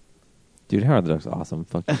Duck. Dude, Howard the Duck's awesome.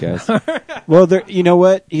 Fuck you guys. Well, there. You know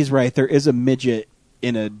what? He's right. There is a midget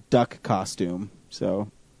in a duck costume, so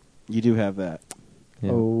you do have that.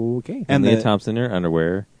 Yeah. Okay. And Leah the- Thompson in her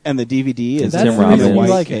underwear. And the DVD is That's in the a reason you white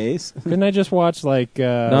like it. case. Couldn't I just watch like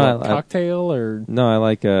I- Cocktail or No, I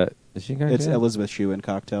like. Is she? It's Elizabeth Shue in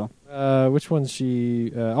Cocktail. which one's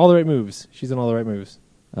she? All the Right Moves. She's in All the Right Moves.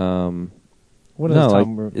 What no, is like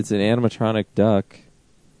Tom? it's an animatronic duck,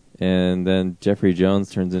 and then Jeffrey Jones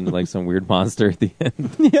turns into like some weird monster at the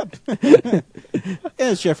end. Yep.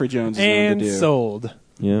 As Jeffrey Jones is known And to do. sold.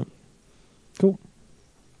 Yep. Cool.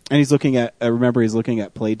 And he's looking at. Remember, he's looking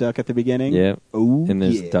at Play Duck at the beginning. Yep. Oh, And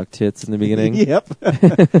there's yeah. duck tits in the beginning. Yep.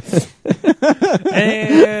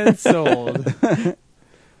 And sold.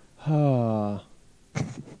 Oh.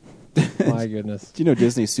 My goodness. Do you know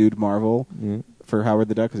Disney sued Marvel Yeah. for Howard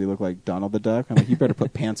the Duck because he looked like Donald the Duck? I'm like, you better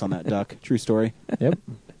put pants on that duck. True story. Yep.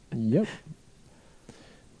 Yep.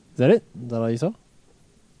 Is that it? Is that all you saw?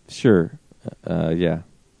 Sure. Yeah.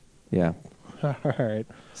 Yeah. All right.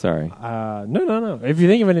 Sorry. No. If you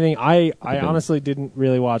think of anything, I Okay. honestly didn't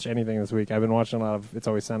really watch anything this week. I've been watching a lot of It's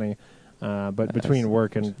Always Sunny, but between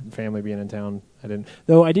work and family being in town, I didn't.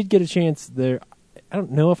 Though I did get a chance there. I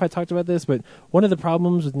don't know if I talked about this, but one of the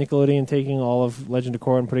problems with Nickelodeon taking all of Legend of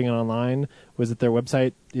Korra and putting it online was that their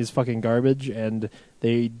website is fucking garbage, and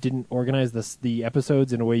they didn't organize the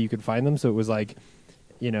episodes in a way you could find them. So it was like,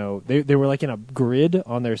 you know, they were like in a grid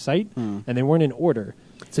on their site, and they weren't in order.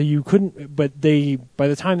 So you couldn't. But by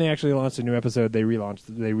the time they actually launched a new episode, they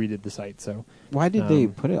redid the site. So Why did they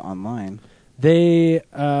put it online? they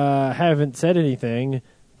haven't said anything.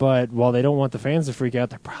 But while they don't want the fans to freak out,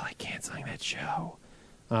 they're probably canceling that show,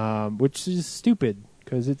 which is stupid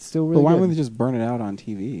because it's still really But why good. wouldn't they just burn it out on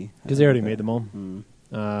TV? Because they already made them all.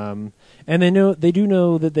 And they do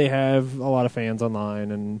know that they have a lot of fans online,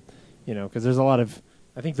 and you know, because there's a lot of,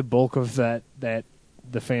 I think the bulk of that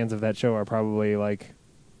the fans of that show are probably like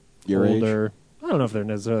Your age? older. I don't know if they're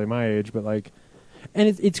necessarily my age, but like, and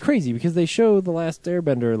it's crazy because they show The Last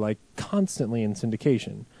Airbender like constantly in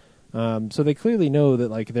syndication. So they clearly know that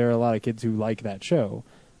like there are a lot of kids who like that show.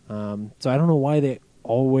 So I don't know why they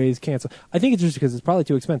always cancel. I think it's just because it's probably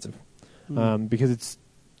too expensive. Because it's,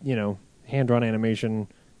 you know, hand-drawn animation.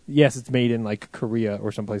 Yes, it's made in like Korea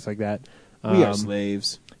or someplace like that. We are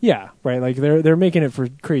slaves. Yeah, right. Like they're making it for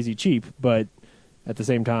crazy cheap, but at the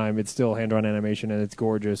same time, it's still hand-drawn animation and it's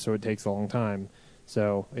gorgeous, so it takes a long time.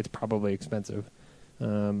 So it's probably expensive.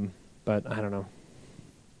 But I don't know.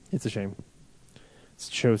 It's a shame.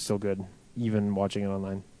 The show's still good, even watching it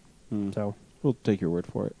online. So We'll take your word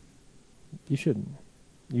for it. you shouldn't.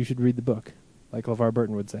 You should read the book, like LeVar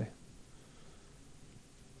Burton would say,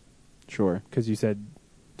 Sure. because you said,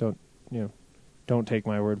 don't take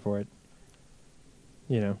my word for it.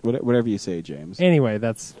 You know. Whatever you say, James. Anyway,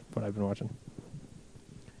 that's what I've been watching.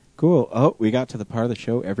 Cool. Oh, we got to the part of the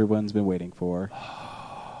show everyone's been waiting for.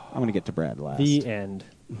 I'm going to get to Brad last. The end.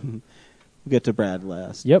 We'll get to Brad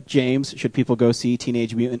last. Yep. James, should people go see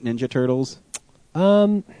Teenage Mutant Ninja Turtles?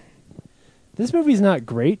 This movie's not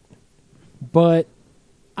great, but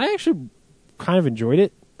I actually kind of enjoyed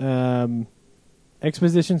it.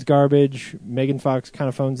 Exposition's garbage. Megan Fox kind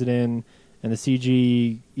of phones it in, and the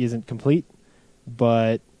CG isn't complete,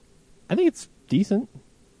 but I think it's decent.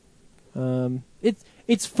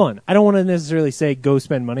 It's fun. I don't want to necessarily say go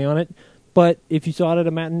spend money on it, but if you saw it at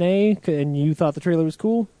a matinee and you thought the trailer was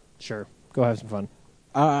cool, sure, go have some fun.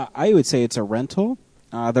 I would say it's a rental.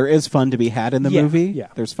 There is fun to be had in the Yeah, movie. yeah.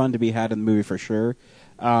 There's fun to be had in the movie for sure.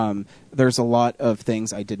 There's a lot of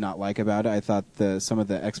things I did not like about it. I thought some of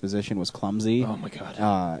the exposition was clumsy. Oh my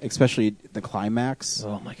god. Especially the climax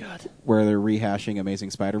Oh my god. where they're rehashing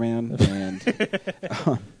Amazing Spider-Man.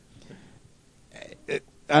 And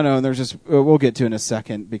I don't know. There's just we'll get to in a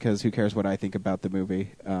second because who cares what I think about the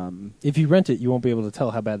movie? If you rent it, you won't be able to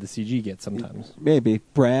tell how bad the CG gets sometimes. Maybe.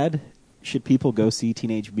 Brad, should people go see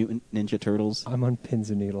Teenage Mutant Ninja Turtles? I'm on pins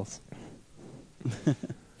and needles.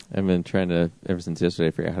 I've been trying to, ever since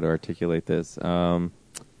yesterday, figure out how to articulate this.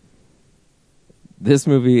 This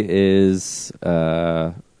movie is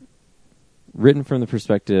written from the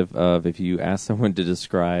perspective of if you ask someone to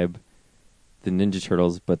describe the Ninja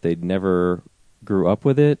Turtles, but they never grew up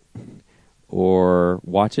with it, or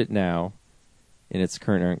watch it now in its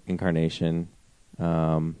current incarnation,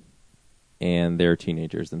 and they're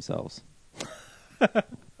teenagers themselves.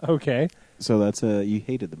 Okay. So that's you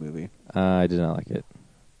hated the movie. I did not like it.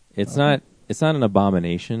 It's not an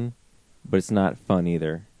abomination, but it's not fun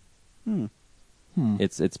either.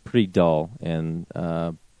 It's pretty dull and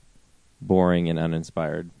boring and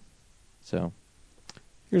uninspired. So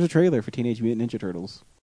Here's a trailer for Teenage Mutant Ninja Turtles.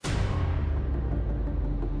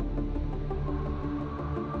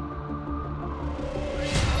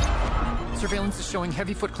 Surveillance is showing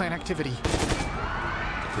heavy Foot Clan activity.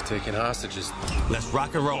 We're taking hostages. Let's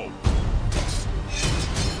rock and roll.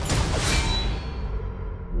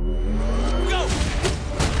 Go!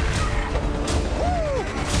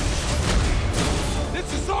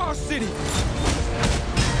 This is our city.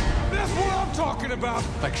 That's what I'm talking about.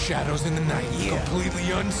 Like shadows in the night, completely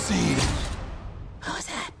unseen. Who's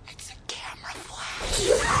that?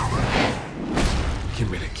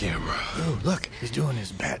 He's doing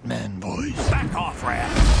his Batman voice. Back off,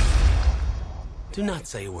 Rat! Do not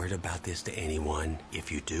say a word about this to anyone.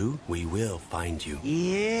 If you do, we will find you.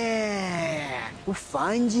 Yeah, we'll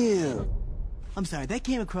find you. I'm sorry, that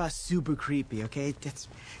came across super creepy, okay?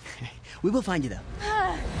 We will find you, though.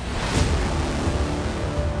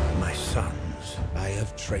 My sons, I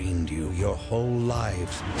have trained you your whole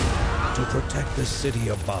lives to protect the city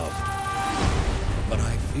above. But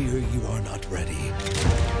I fear you are not ready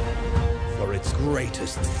for its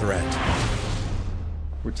greatest threat.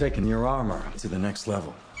 We're taking your armor to the next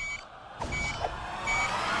level.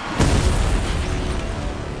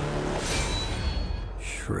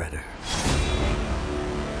 Shredder.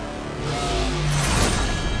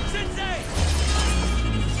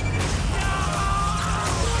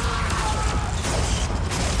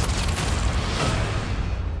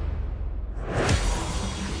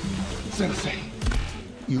 Sensei,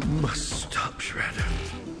 you must stop Shredder.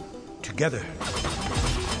 Together,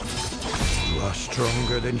 you are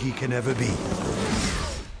stronger than he can ever be.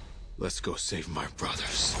 Let's go save my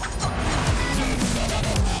brothers.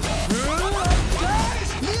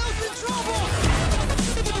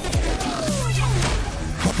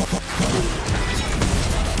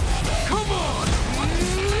 Come on!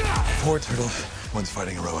 4 turtles, one's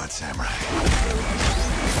fighting a robot samurai.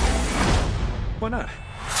 Why not?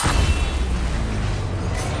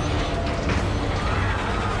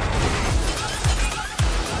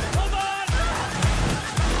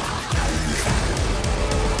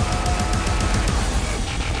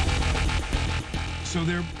 So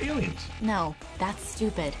they're aliens? No, that's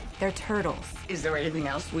stupid. They're turtles. Is there anything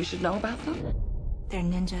else we should know about them? They're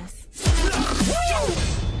ninjas.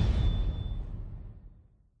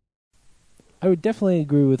 I would definitely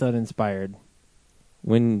agree with uninspired.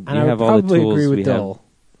 When And you I would have all the probably tools agree with we Dull.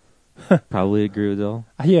 have, probably agree with Dull.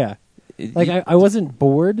 Yeah, like I wasn't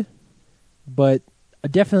bored, but I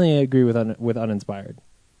definitely agree with uninspired.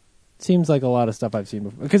 Seems like a lot of stuff I've seen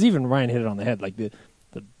before. Because even Ryan hit it on the head. Like the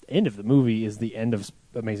end of the movie is the end of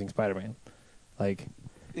Amazing Spider-Man. Like,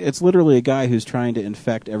 it's literally a guy who's trying to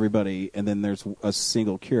infect everybody, and then there's a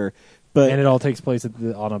single cure. But and it all takes place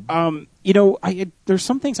on a. There's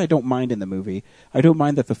some things I don't mind in the movie. I don't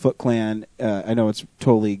mind that the Foot Clan. I know it's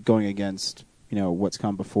totally going against what's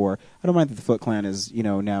come before. I don't mind that the Foot Clan is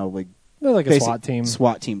now like they're like a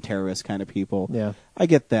SWAT team terrorist kind of people. Yeah, I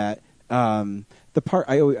get that. The part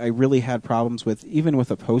I really had problems with, even with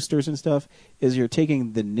the posters and stuff, is you're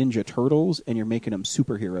taking the Ninja Turtles and you're making them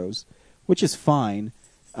superheroes, which is fine.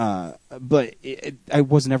 But I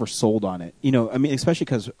was never sold on it. I mean, especially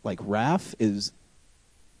because like Raph is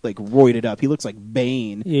like roided up. He looks like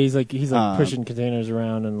Bane. Yeah, he's like pushing containers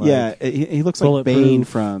around and like he looks like Bane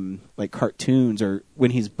from like cartoons or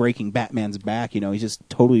when he's breaking Batman's back. He's just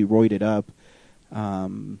totally roided up.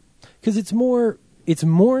 Because it's more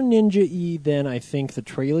ninja-y than I think the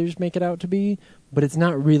trailers make it out to be, but it's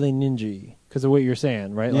not really ninja-y because of what you're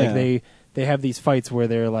saying, right? Yeah. Like they have these fights where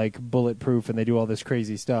they're like bulletproof and they do all this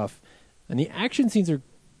crazy stuff, and the action scenes are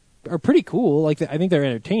pretty cool. Like I think they're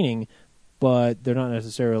entertaining, but they're not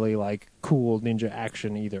necessarily like cool ninja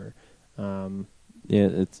action either.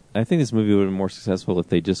 Yeah, I think this movie would have been more successful if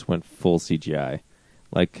they just went full CGI,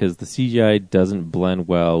 like because the CGI doesn't blend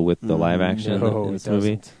well with the live action in this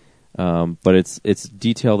movie. But it's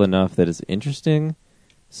detailed enough that it's interesting.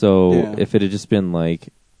 So if it had just been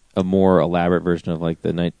like a more elaborate version of like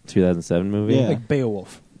the 2007 movie, like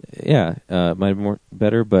Beowulf, might have been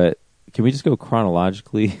better. But can we just go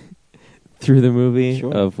chronologically through the movie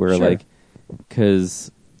of where like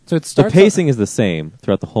because the pacing is the same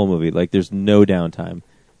throughout the whole movie. Like there's no downtime.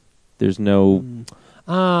 There's no.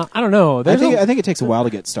 I don't know. I think it takes a while to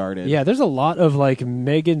get started. Yeah, there's a lot of like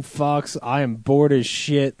Megan Fox. I am bored as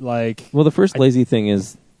shit. Like, well, the first lazy thing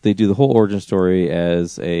is they do the whole origin story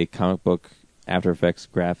as a comic book After Effects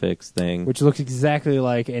graphics thing, which looks exactly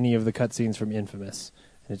like any of the cutscenes from Infamous.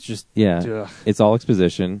 And it's just it's all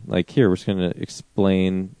exposition. Like here, we're just going to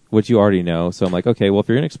explain what you already know. So I'm like, okay, well, if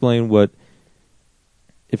you're going to explain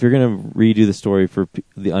if you're going to redo the story for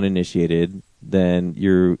the uninitiated, then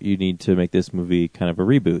you need to make this movie kind of a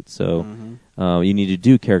reboot. So you need to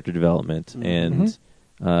do character development, and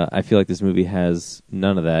I feel like this movie has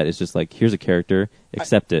none of that. It's just like, here's a character,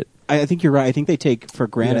 accept it. I think you're right. I think they take for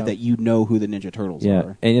granted that you know who the Ninja Turtles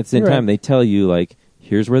are. And at the same time, they tell you, like,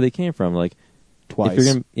 here's where they came from. Like, twice. If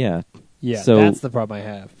you're gonna, yeah, so that's the problem I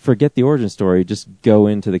have. Forget the origin story. Just go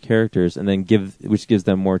into the characters, and then which gives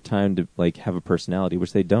them more time to like have a personality,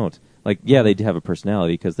 which they don't. Like, yeah, they do have a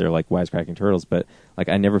personality because they're like wisecracking turtles, but like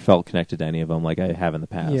I never felt connected to any of them like I have in the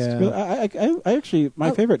past. Yeah, I actually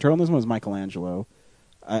my favorite turtle in this one was Michelangelo.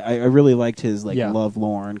 I really liked his Yeah.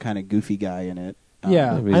 lovelorn kind of goofy guy in it.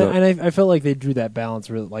 Yeah, and I felt like they drew that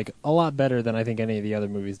balance really like a lot better than I think any of the other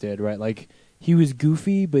movies did. Right, like he was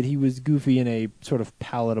goofy, but he was goofy in a sort of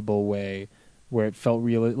palatable way, where it felt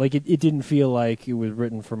real. Like it didn't feel like it was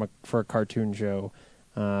written for a cartoon show.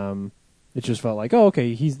 It just felt like, oh,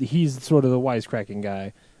 okay, he's sort of the wisecracking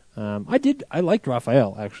guy. I liked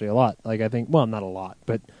Raphael actually a lot. Like I think, well, not a lot,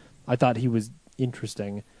 but I thought he was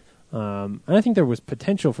interesting, and I think there was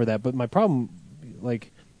potential for that. But my problem,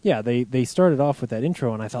 like. Yeah, they started off with that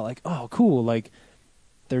intro, and I thought like, oh, cool. Like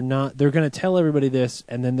they're going to tell everybody this,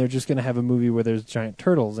 and then they're just going to have a movie where there's giant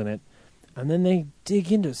turtles in it, and then they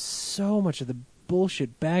dig into so much of the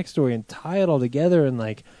bullshit backstory and tie it all together, and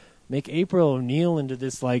like make April O'Neil into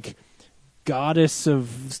this like goddess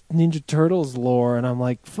of Ninja Turtles lore, and I'm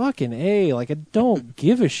like, fucking A, like I don't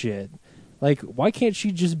give a shit. Like, why can't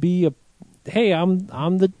she just be a hey, I'm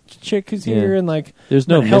the chick who's here, and like there's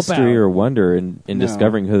no help mystery out. or wonder in No.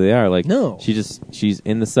 discovering who they are. Like No. she's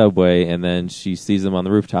in the subway and then she sees them on the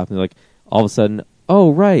rooftop and they're like all of a sudden, oh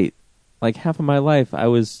right, like half of my life I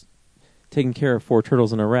was taking care of 4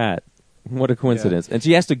 turtles and a rat. What a coincidence! Yeah. And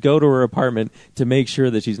she has to go to her apartment to make sure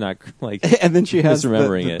that she's not like and then she has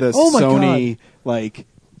misremembering the it. Oh my Sony like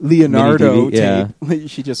Leonardo Mini DV, tape.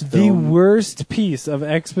 She just the filmed. worst piece of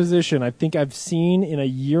exposition I think I've seen in a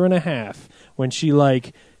year and a half when she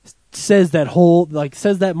like says that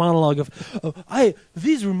monologue of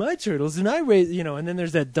these were my turtles and I raised, and then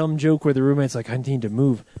there's that dumb joke where the roommate's like, I need to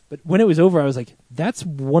move. But when it was over, I was like, that's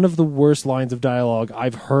one of the worst lines of dialogue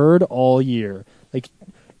I've heard all year. Like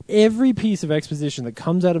every piece of exposition that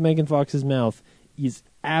comes out of Megan Fox's mouth is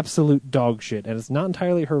absolute dog shit, and it's not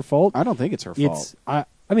entirely her fault. I don't think it's her fault.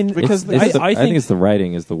 I mean, because I think it's the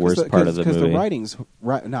writing is the worst part of the movie. Because the writing's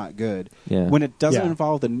not good. Yeah. When it doesn't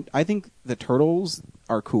involve I think the turtles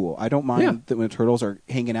are cool. I don't mind that when the turtles are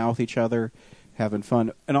hanging out with each other, having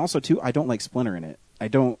fun. And also, too, I don't like Splinter in it. I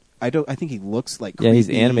think he looks like creepy. Yeah, he's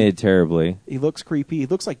animated terribly. He looks creepy. He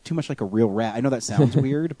looks like too much like a real rat. I know that sounds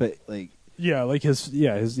weird, but like... Yeah, like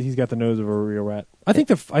he's got the nose of a real rat. I think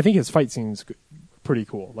his fight scene's pretty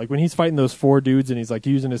cool. Like when he's fighting those 4 dudes and he's like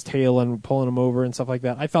using his tail and pulling them over and stuff like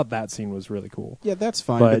that. I thought that scene was really cool. Yeah, that's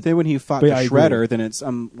fine. But then when he fought the Shredder, then it's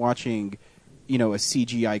watching, a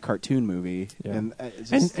CGI cartoon movie. Yeah.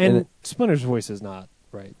 And Splinter's voice is not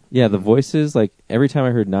right. Yeah, the voices, like every time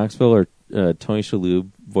I heard Knoxville or Tony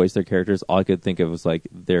Shalhoub voice their characters, all I could think of was like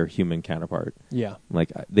their human counterpart. Yeah.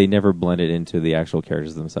 Like they never blended into the actual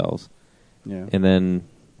characters themselves. Yeah. And then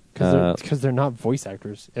because they're not voice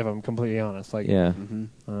actors, if I'm completely honest. Like, yeah.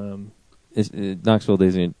 Knoxville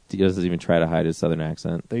doesn't even try to hide his southern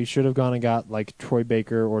accent. They should have gone and got like Troy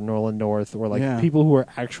Baker or Nolan North or like people who are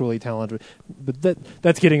actually talented. But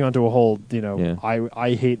that's getting onto a whole,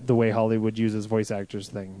 I hate the way Hollywood uses voice actors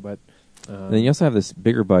thing. But and then you also have this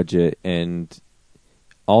bigger budget, and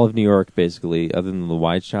all of New York basically, other than the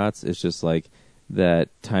wide shots, is just like that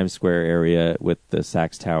Times Square area with the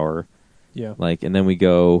Saks Tower. Yeah. Like, and then we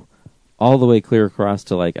go all the way clear across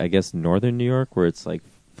to like, I guess, northern New York, where it's like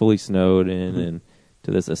fully snowed in and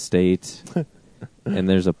to this estate. And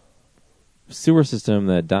there's a sewer system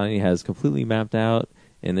that Donnie has completely mapped out,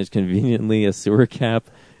 and there's conveniently a sewer cap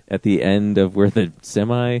at the end of where the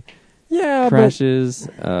semi crashes.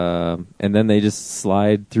 And then they just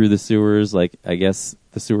slide through the sewers. Like, I guess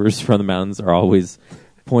the sewers from the mountains are always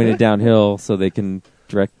pointed downhill so they can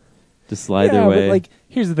slide their way. But like,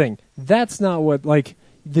 here's the thing. That's not what, like,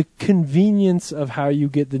 the convenience of how you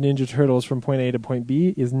get the Ninja Turtles from point A to point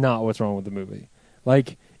B is not what's wrong with the movie.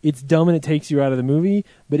 Like, it's dumb and it takes you out of the movie,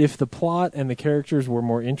 but if the plot and the characters were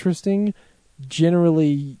more interesting,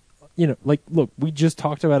 generally, like, look, we just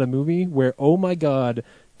talked about a movie where, oh my god,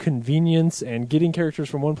 convenience and getting characters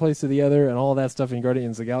from one place to the other and all of that stuff in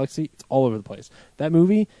Guardians of the Galaxy, it's all over the place. That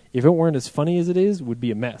movie, if it weren't as funny as it is, would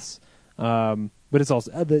be a mess. But it's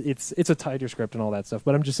also it's a tighter script and all that stuff.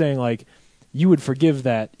 But I'm just saying, like, you would forgive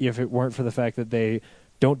that if it weren't for the fact that they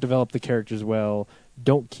don't develop the characters well,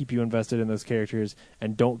 don't keep you invested in those characters,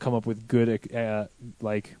 and don't come up with good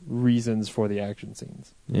like reasons for the action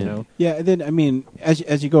scenes. Yeah. Yeah. And then I mean,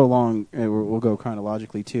 as you go along, we'll go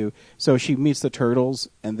chronologically too. So she meets the turtles,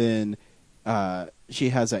 and then she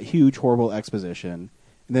has that huge, horrible exposition,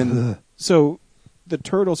 and then so the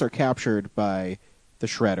turtles are captured by the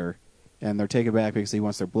Shredder. And they're taken back because he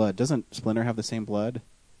wants their blood. Doesn't Splinter have the same blood?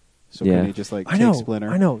 So can he just take Splinter?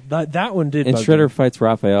 I know. That one did. And Shredder fights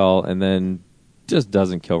Raphael and then just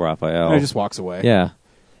doesn't kill Raphael. And he just walks away. Yeah.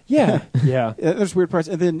 Yeah. There's weird parts.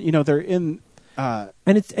 And then, they're in And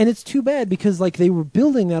it's too bad because like they were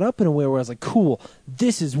building that up in a way where I was like, cool,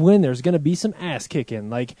 this is when there's going to be some ass kicking,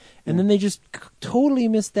 like, and then they just totally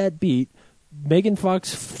missed that beat. Megan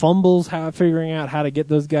Fox fumbles figuring out how to get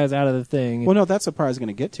those guys out of the thing. Well, no, that's the part I was going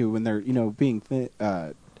to get to when they're being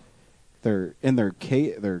they're in their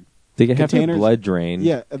they have to have containers. blood drain,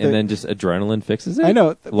 yeah, and then just adrenaline fixes it. I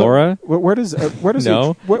know, Laura. Where does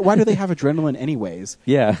no? Why do they have adrenaline anyways?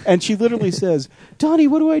 Yeah, and she literally says, "Donnie,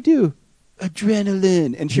 what do I do?"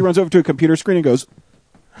 Adrenaline, and she runs over to a computer screen and goes,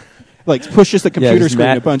 like pushes the computer screen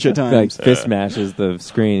a bunch of times, like fist mashes the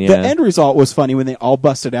screen. The end result was funny when they all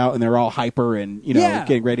busted out and they're all hyper and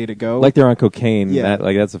getting ready to go, like they're on cocaine. Yeah.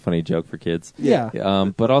 That's a funny joke for kids.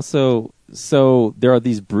 Yeah. But also, so there are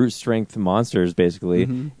these brute strength monsters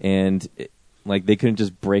basically, and like they couldn't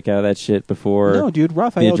just break out of that shit before. No, dude,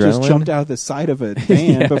 Raphael just jumped out of the side of a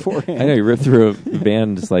van beforehand. I know, he ripped through a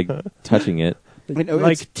van just like touching it.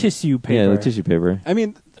 Like tissue paper. Yeah, like tissue paper. I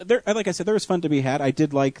mean, like I said, there was fun to be had. I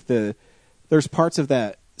did like there's parts of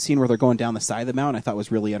that scene where they're going down the side of the mountain I thought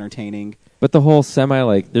was really entertaining. But the whole semi,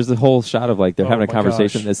 like, there's a whole shot of, like, they're having a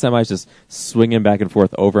conversation. The semi's just swinging back and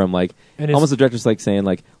forth over him, like, almost the director's, like, saying,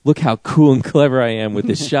 like, look how cool and clever I am with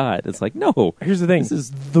this shot. It's like, no. Here's the thing. This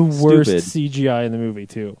is the worst stupid. CGI in the movie,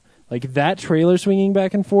 too. Like, that trailer swinging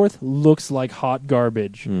back and forth looks like hot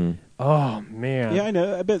garbage. Oh, man. Yeah, I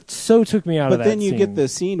know. But so took me out of that But then you scene. get the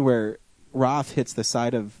scene where Roth hits the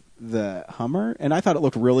side of the Hummer, and I thought it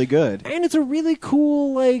looked really good. And it's a really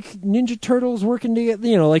cool, like, Ninja Turtles working together.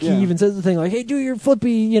 You know, like, he even says the thing, like, hey, do your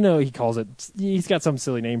flippy, you know, he calls it, he's got some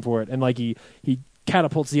silly name for it. And, like, he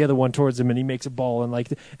catapults the other one towards him, and he makes a ball. And,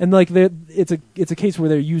 it's a case where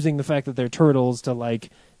they're using the fact that they're turtles to, like,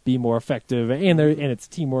 be more effective. And it's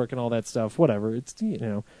teamwork and all that stuff. Whatever. It's,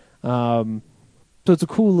 you know. So it's a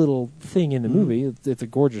cool little thing in the movie. It's a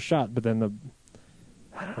gorgeous shot, but then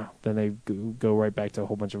I don't know. Then they go right back to a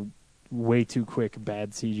whole bunch of way too quick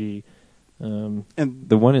bad CG. And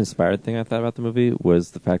the one inspired thing I thought about the movie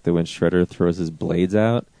was the fact that when Shredder throws his blades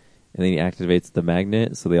out and then he activates the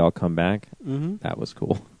magnet, so they all come back. That was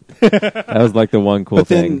cool. That was like the one cool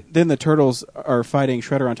thing. Then the turtles are fighting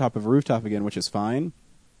Shredder on top of a rooftop again, which is fine.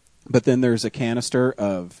 But then there's a canister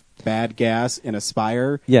of bad gas in a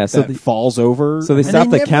spire that falls over. So they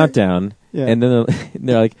stop the countdown, and then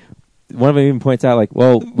they're like, one of them even points out, like,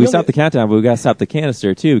 well, we stopped the countdown, but we got to stop the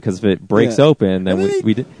canister, too, because if it breaks open, then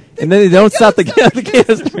we did. And then they don't stop the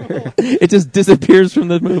canister. It just disappears from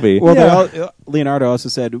the movie. Well, Leonardo also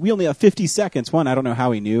said, we only have 50 seconds. One, I don't know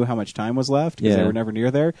how he knew how much time was left, because they were never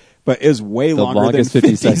near there, but it was way longer than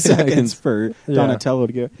 50 seconds for Donatello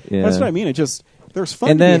to go. Yeah. That's what I mean. It just... There's fun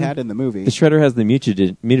to be had in the movie. The Shredder has the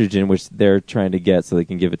mutagen, which they're trying to get so they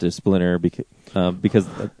can give it to Splinter because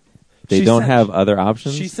they don't have other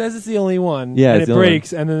options. She says it's the only one, yeah, and it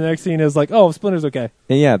breaks, and then the next scene is like, oh, Splinter's okay.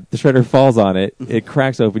 And the Shredder falls on it, it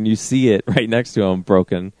cracks open, you see it right next to him,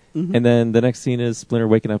 broken, and then the next scene is Splinter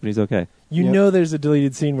waking up and he's okay. You know there's a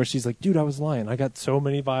deleted scene where she's like, dude, I was lying. I got so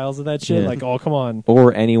many vials of that shit. Yeah. Like, oh, come on.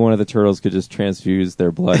 Or any one of the turtles could just transfuse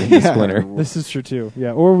their blood into Splinter. This is true, too.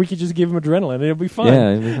 Yeah, or we could just give him adrenaline and it'll be fine.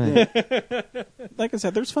 Yeah, it'll be fine. Like I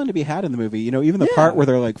said, there's fun to be had in the movie. You know, even the part where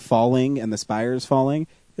they're like falling and the spire's falling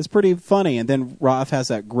is pretty funny. And then Roth has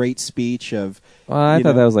that great speech of... Well, I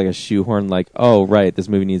thought that was like a shoehorn, like, oh, right, this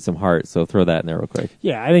movie needs some heart, so throw that in there real quick.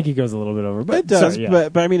 Yeah, I think he goes a little bit over. But it does, sorry,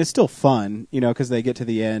 but I mean, it's still fun, you know, because they get to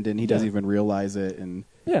the end and he doesn't even realize it. And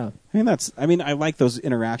I mean, I like those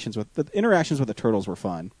interactions with the turtles were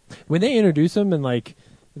fun. When they introduce him and like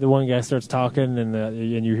the one guy starts talking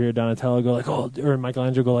and you hear Donatello go like, oh, or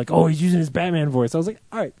Michelangelo go like, oh, he's using his Batman voice. I was like,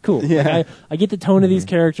 all right, cool. Yeah. Like, I get the tone of these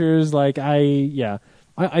characters. Like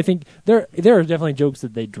I think there are definitely jokes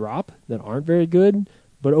that they drop that aren't very good,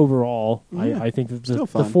 but overall, I think that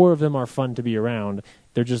the four of them are fun to be around.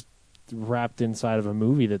 They're just wrapped inside of a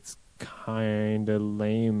movie that's kind of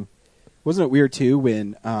lame. Wasn't it weird too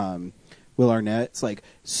when Will Arnett's like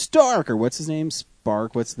Stark or what's his name,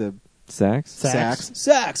 Spark? What's the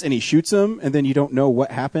Sax, and he shoots him, and then you don't know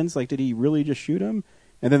what happens. Like, did he really just shoot him?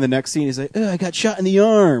 And then the next scene, he's like, I got shot in the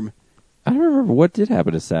arm. I don't remember what did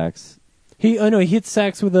happen to Sax. He hit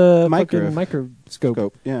Sax with a fucking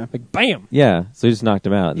microscope. Yeah, like bam. Yeah, so he just knocked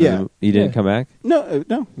him out. Yeah, he didn't come back. No.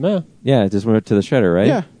 Yeah, it just went to the Shredder, right?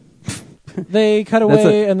 Yeah. They cut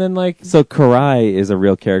away, and then like so. Karai is a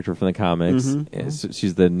real character from the comics. Mm-hmm.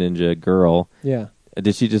 She's the ninja girl. Yeah.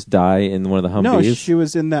 Did she just die in one of the Humvees? No, she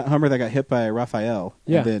was in that Hummer that got hit by Raphael.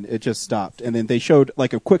 Yeah. And then it just stopped. And then they showed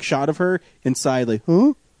like a quick shot of her inside, like,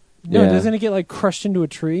 huh? No, doesn't it get like crushed into a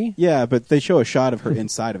tree? Yeah, but they show a shot of her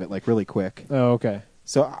inside of it, like really quick. Oh, okay.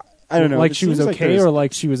 So I don't know. Like It she was seems like okay, there's- or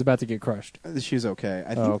like she was about to get crushed. She was okay.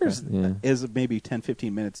 I Oh, think okay. there's Yeah. is maybe 10,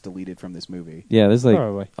 15 minutes deleted from this movie. Yeah, there's like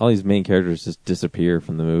Probably. all these main characters just disappear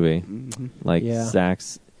from the movie. Mhm. Like Yeah.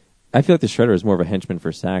 Sax. I feel like the Shredder is more of a henchman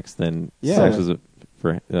for Sax than Yeah. Sax was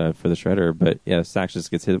for the Shredder. But yeah, Sax just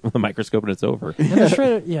gets hit with a microscope and it's over. And the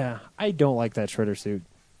Shredder, yeah, I don't like that Shredder suit.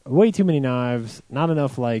 Way too many knives. Not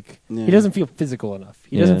enough. Like Yeah. he doesn't feel physical enough.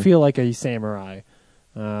 He Yeah. doesn't feel like a samurai.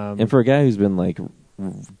 And for a guy who's been like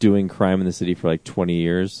doing crime in the city for like 20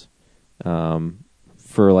 years,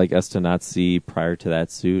 for like us to not see prior to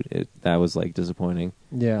that suit, that was like disappointing.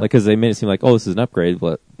 Yeah. like because they made it seem like, oh, this is an upgrade,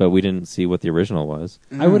 but we didn't see what the original was.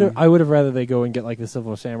 I would have rather they go and get like the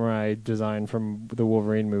Silver Samurai design from the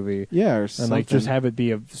Wolverine movie. Yeah, or and like just something. have it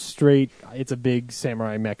be a straight. It's a big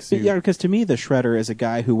samurai mech suit. Yeah, because to me, the Shredder is a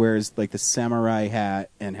guy who wears like the samurai hat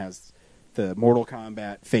and has the Mortal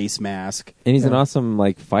Kombat face mask. And he's an awesome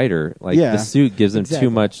like fighter. Like Yeah. the suit gives him Exactly.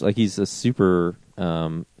 too much. Like he's a super.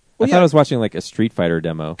 I yeah. thought I was watching like a Street Fighter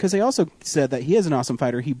demo. Because they also said that he is an awesome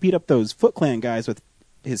fighter. He beat up those Foot Clan guys with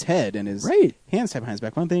his head and his hands tied behind his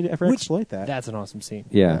back. Why don't they ever exploit that? That's an awesome scene.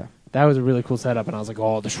 Yeah. That was a really cool setup, and I was like,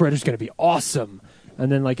 "Oh, the Shredder's gonna be awesome."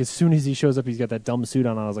 And then, like, as soon as he shows up, he's got that dumb suit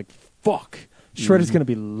on. I was like, "Fuck, Shredder's gonna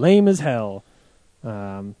be lame as hell."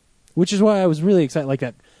 Which is why I was really excited. Like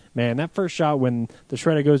that, man. That first shot when the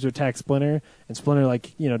Shredder goes to attack Splinter, and Splinter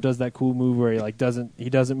like does that cool move where he like doesn't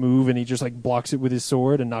move, and he just like blocks it with his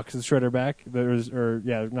sword and knocks the Shredder back. Knocks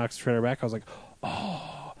the Shredder back. I was like,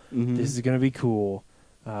 "Oh, this is gonna be cool."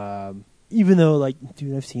 Even though, like,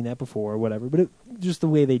 dude, I've seen that before or whatever, but just the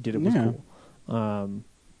way they did it was Yeah. cool.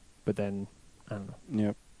 But then, I don't know.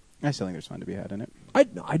 Yep. I still think there's fun to be had in it.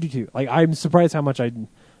 I do too. Like, I'm surprised how much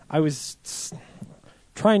I was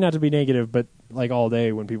trying not to be negative, but like all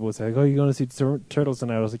day when people would say, like, "Oh, you going to see Turtles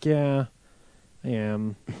tonight?" I was like, "Yeah, I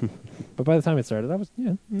am." But by the time it started, I was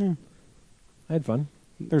I had fun.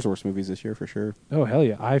 There's worse movies this year for sure. Oh hell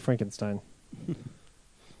yeah, I Frankenstein.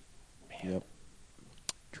 Yep.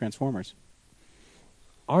 Transformers.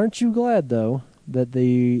 Aren't you glad though that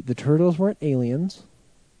the Turtles weren't aliens,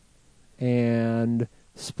 and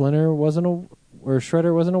Splinter wasn't or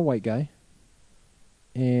Shredder wasn't a white guy,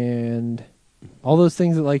 and all those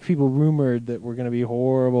things that like people rumored that were going to be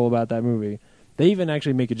horrible about that movie? They even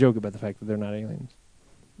actually make a joke about the fact that they're not aliens.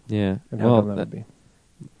 Yeah. And how dumb that would be.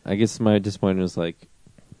 I guess my disappointment was like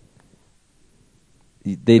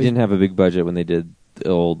they didn't have a big budget when they did the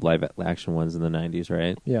old live action ones in the 90s,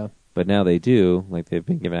 right? Yeah. But now they do. Like they've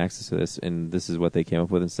been given access to this, and this is what they came up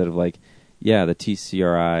with instead of like, the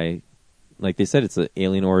TCRI. Like they said, it's an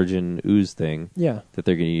Alien Origin ooze thing. Yeah. That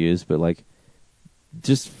they're going to use, but like,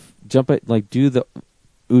 just jump at like do the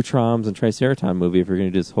Utroms and Triceraton movie if you're going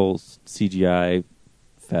to do this whole CGI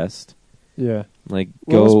fest. Yeah. Like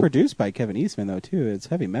Well, go. it was produced by Kevin Eastman though too. It's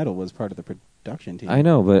Heavy Metal was part of the production team. I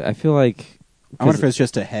know, but I feel like I wonder if it's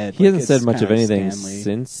just a head. He like, hasn't it's said much kind of anything Stanley.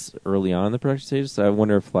 since early on in the production stage, so I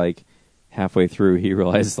wonder if like halfway through he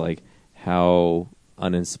realized like how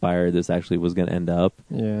uninspired this actually was going to end up,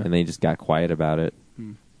 Yeah. and then he just got quiet about it.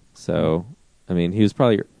 Hmm. So, I mean, he was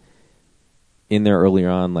probably in there earlier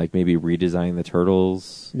on, like maybe redesigning the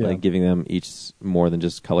turtles, Yeah. like giving them each more than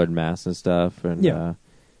just colored masks and stuff, and Yeah.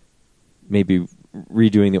 maybe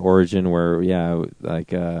redoing the origin where,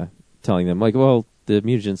 telling them like, well, the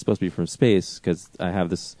mutagen's supposed to be from space because I have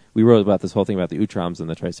this. We wrote about this whole thing about the Utroms and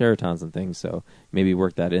the Triceratons and things, so maybe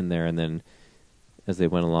work that in there, and then as they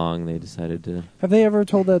went along, they decided to. Have they ever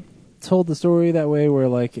told the story that way, where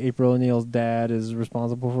like April O'Neil's dad is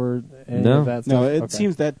responsible for any of that stuff? No, it Okay.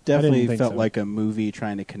 seems that I didn't definitely think felt so. like a movie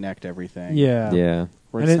trying to connect everything. Yeah. Yeah.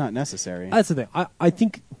 Where And it's it- not necessary. That's the thing. I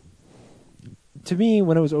think, to me,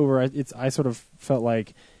 when it was over, I sort of felt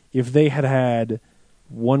like if they had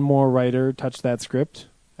one more writer touch that script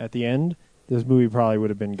at the end, this movie probably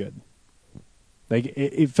would have been good. Like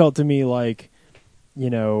it felt to me like,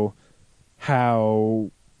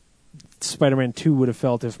 how Spider-Man 2 would have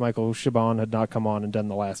felt if Michael Chabon had not come on and done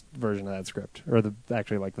the last version of that script, or the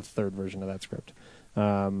third version of that script.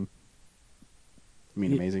 You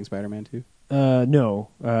mean Amazing Spider-Man 2? No.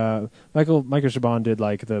 Michael Chabon did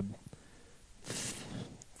like the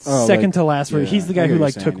Oh, second like- to last version. yeah, He's the I guy get who what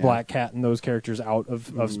like you're took saying, Black Cat and those characters out of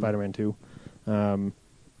Mhm. Spider-Man 2.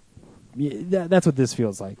 That's what this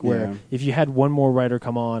feels like. Where Yeah. if you had one more writer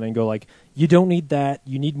come on and go like, you don't need that,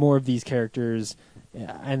 you need more of these characters,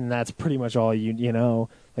 and that's pretty much all you know.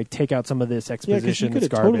 Like take out some of this Yeah, exposition. because you could have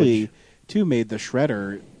that's garbage. totally too made the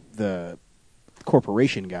Shredder the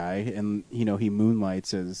corporation guy, and he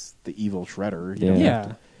moonlights as the evil Shredder. You don't have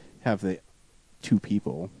to have the two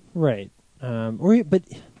people. Right. But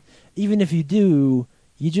even if you do,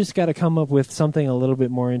 you just got to come up with something a little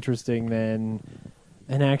bit more interesting than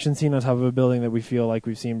an action scene on top of a building that we feel like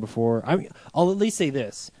we've seen before. I mean, I'll at least say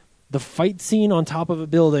this. The fight scene on top of a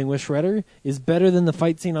building with Shredder is better than the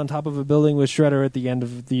fight scene on top of a building with Shredder at the end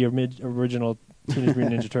of the original Teenage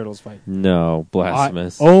Mutant Ninja Turtles fight. No,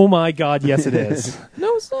 blasphemous. Oh my God, yes it is.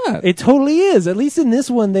 No, it's not. It totally is. At least in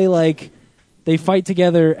this one, they fight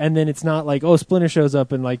together, and then it's not like, oh, Splinter shows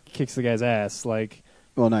up and like kicks the guy's ass. Like,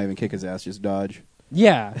 well, not even kick his ass, just dodge.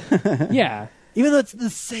 Yeah, yeah. Even though it's the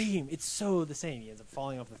same, it's so the same. He ends up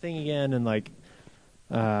falling off the thing again, and like,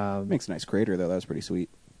 makes a nice crater though. That was pretty sweet.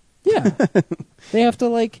 Yeah, they have to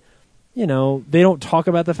they don't talk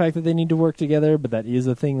about the fact that they need to work together, but that is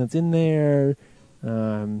a thing that's in there. I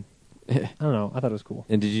don't know. I thought it was cool.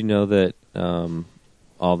 And did you know that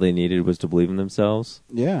all they needed was to believe in themselves?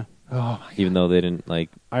 Yeah. Oh my God. Even though they didn't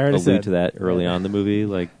allude to that early on in the movie,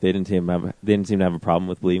 like they didn't seem to have a problem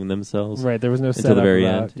with believing themselves. Right. There was no until the very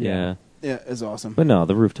setup end. Yeah. Yeah, it's awesome. But no,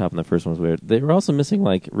 the rooftop in the first one was weird. They were also missing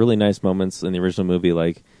like really nice moments in the original movie,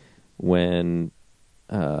 like when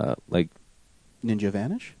like Ninja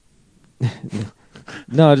Vanish.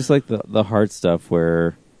 No, just like the hard stuff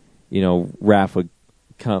where Raph would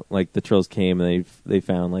come, like the Turtles came and they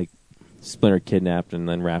found like Splinter kidnapped, and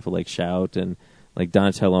then Raph would like shout, and like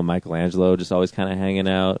Donatello and Michelangelo just always kind of hanging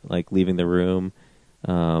out, like leaving the room,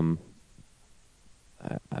 and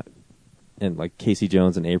like Casey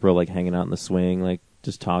Jones and April like hanging out in the swing, like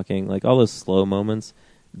just talking, like all those slow moments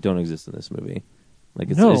don't exist in this movie. Like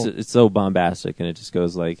it's so bombastic, and it just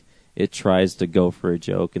goes like it tries to go for a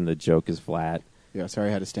joke, and the joke is flat. Yeah, sorry,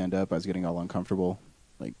 I had to stand up. I was getting all uncomfortable,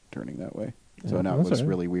 like turning that way. So Yeah, now it that's looks all right.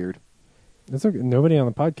 really weird. It's okay. Nobody on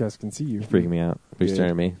the podcast can see you. You're freaking me out. You're Good.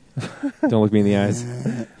 staring at me. Don't look me in the eyes.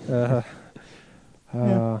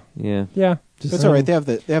 Yeah. Yeah. That's all right. They have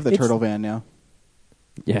the It's- turtle van now.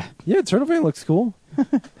 Yeah. Yeah, Turtle Van looks cool.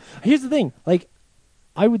 Here's the thing. Like,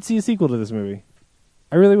 I would see a sequel to this movie.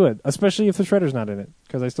 I really would. Especially if the Shredder's not in it.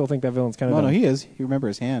 Because I still think that villain's kind of No, dumb. he is. You remember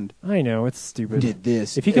his hand. I know, it's stupid. Did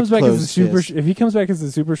this. If he comes back as if he comes back as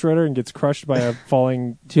the Super Shredder and gets crushed by a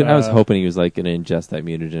falling Dude, I was hoping he was like going to ingest that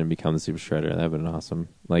mutagen and become the Super Shredder. That would have been awesome.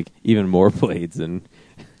 Like, even more blades and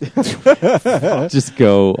just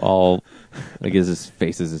go all, like, his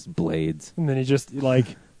face is just blades. and then he just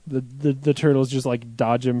like the turtles just like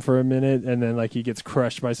dodge him for a minute, and then like he gets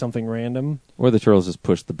crushed by something random. Or the Turtles just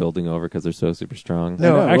push the building over because they're so super strong.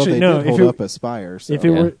 No, well, actually, they no. did hold up a spire. So. If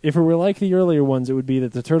it were like the earlier ones, it would be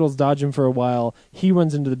that the turtles dodge him for a while. He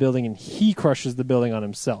runs into the building and he crushes the building on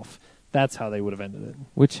himself. That's how they would have ended it.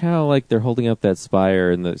 Which how, like, they're holding up that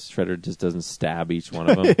spire and the Shredder just doesn't stab each one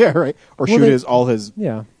of them. Yeah, right. Or Well, shoot all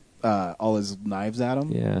his knives at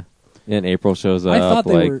him. Yeah. And April shows up, I thought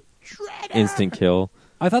they like, were instant kill.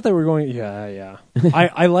 I thought they were going. Yeah.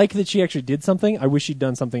 I like that she actually did something. I wish she'd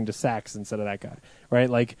done something to Sax instead of that guy. Right?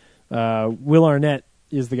 Like Will Arnett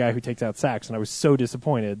is the guy who takes out Sax, and I was so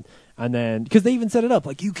disappointed. And then because they even set it up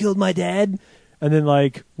like you killed my dad, and then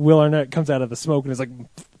like Will Arnett comes out of the smoke and is like,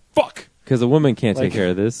 "Fuck." Because a woman can't take Like- care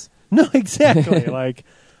of this. No, exactly. Like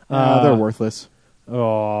they're worthless.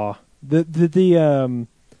 Oh,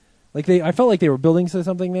 I felt like they were building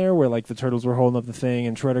something there, where like the turtles were holding up the thing,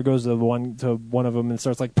 and Shredder goes to one of them and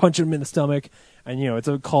starts like punching him in the stomach, and it's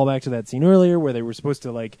a callback to that scene earlier where they were supposed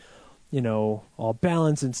to like, all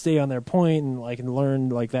balance and stay on their point and like and learn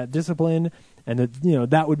like that discipline, and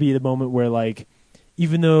that would be the moment where like,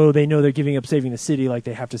 even though they know they're giving up saving the city, like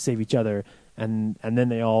they have to save each other, and then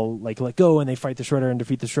they all like let go and they fight the Shredder and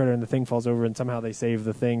defeat the Shredder, and the thing falls over and somehow they save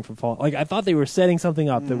the thing from falling. Like I thought they were setting something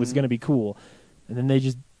up that was going to be cool, and then they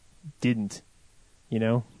just didn't,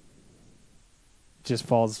 just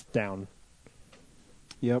falls down.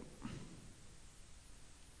 Yep.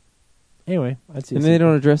 Anyway, I'd see. And they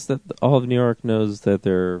don't address that all of New York knows that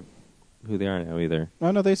they're who they are now either.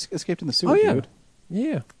 Oh no, they escaped in the sewer. Oh yeah, dude.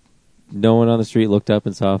 yeah. No one on the street looked up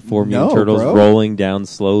and saw four No, mutant turtles bro. rolling down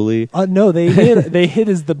slowly. No, they hid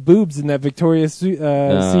as the boobs in that Victoria's Secret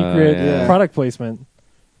yeah. product placement.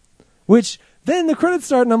 Which then the credits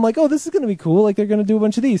start and I'm like, oh, this is going to be cool. Like they're going to do a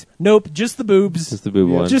bunch of these. Nope, just the boobs. Just the boob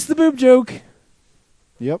one. Just the boob joke.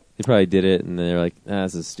 Yep. They probably did it, and they're like,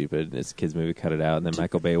 this is stupid. It's a kid's movie, cut it out. And then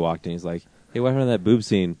Michael Bay walked in, he's like, hey, what happened to that boob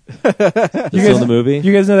scene? Is it still in the movie?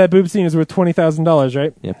 You guys know that boob scene is worth $20,000,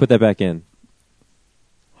 right? Yeah, put that back in.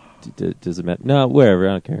 Does it matter? No, wherever.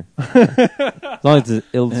 I don't care. as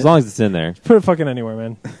long as it's in there. Put it fucking anywhere,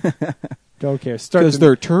 man. Don't care. Because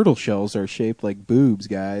their turtle shells are shaped like boobs,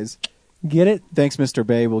 guys. Get it? Thanks, Mr.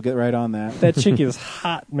 Bay. We'll get right on that. That chick is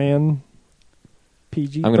hot, man.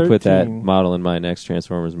 PG-13. I'm going to put that model in my next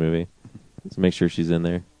Transformers movie. So make sure she's in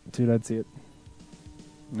there. Dude, I'd see it.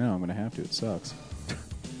 No, I'm going to have to. It sucks.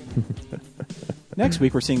 Next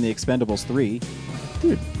week, we're seeing The Expendables 3.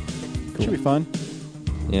 Dude. Cool. Should be fun.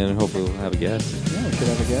 Yeah, and hopefully we'll have a guest. Yeah, we should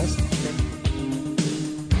have a guest.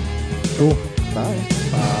 Cool. Bye.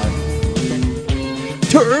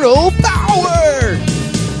 Turtle power!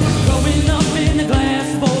 Growing up in a glass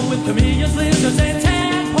bowl with chameleons, lizards, and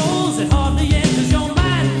tadpoles, it hardly enters your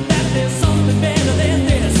mind that there's something better than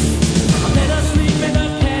this. Let us sleep in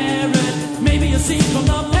a carrot, maybe a seed from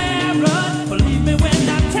the parrot. Believe me when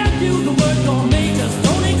I tell you the word gourmet just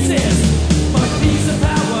don't exist. But piece of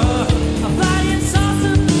power, a flying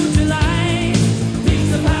saucer food delight.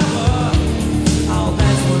 Piece of power, oh,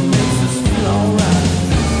 that's what makes us feel alright.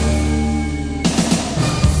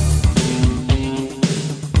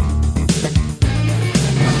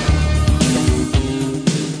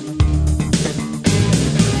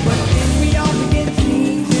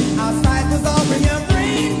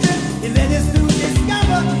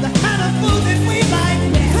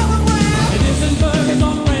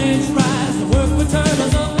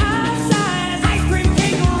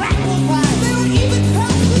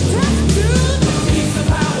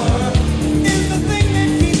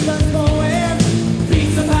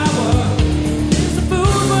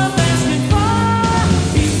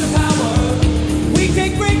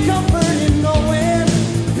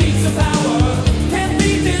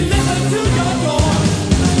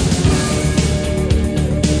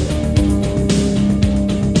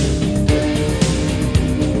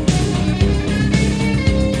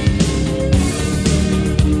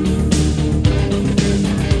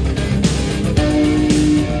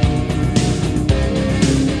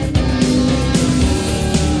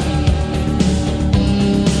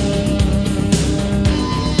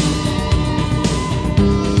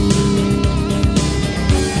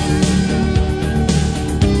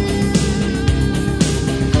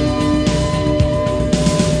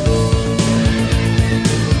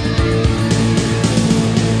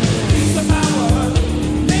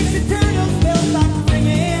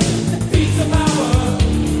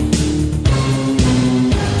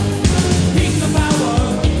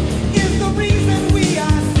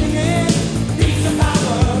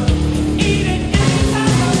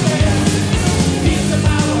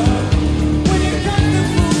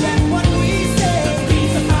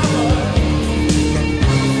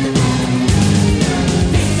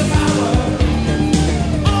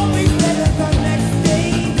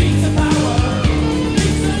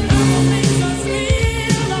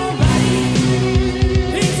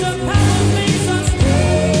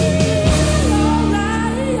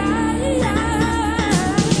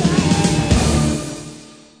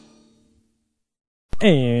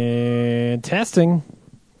 And testing.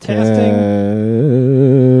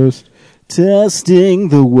 Testing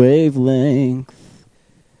the wavelength.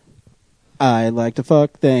 I like to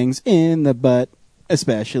fuck things in the butt,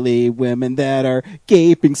 especially women that are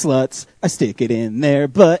gaping sluts. I stick it in their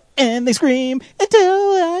butt and they scream until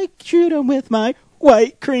I shoot them with my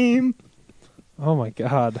white cream. Oh my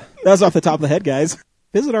god. That was off the top of the head, guys.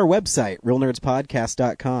 Visit our website,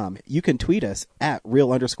 realnerdspodcast.com. You can tweet us at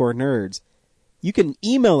real_nerds. You can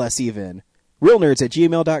email us even,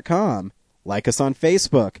 realnerds@gmail.com. Like us on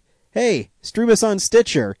Facebook. Hey, stream us on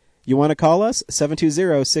Stitcher. You want to call us?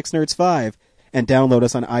 720-6nerds5. And download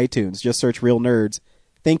us on iTunes. Just search Real Nerds.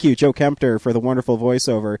 Thank you, Joe Kempter, for the wonderful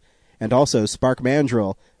voiceover. And also Spark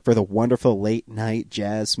Mandrill for the wonderful late-night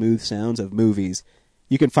jazz smooth sounds of movies.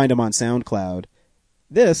 You can find him on SoundCloud.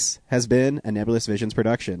 This has been a Nebulous Visions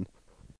production.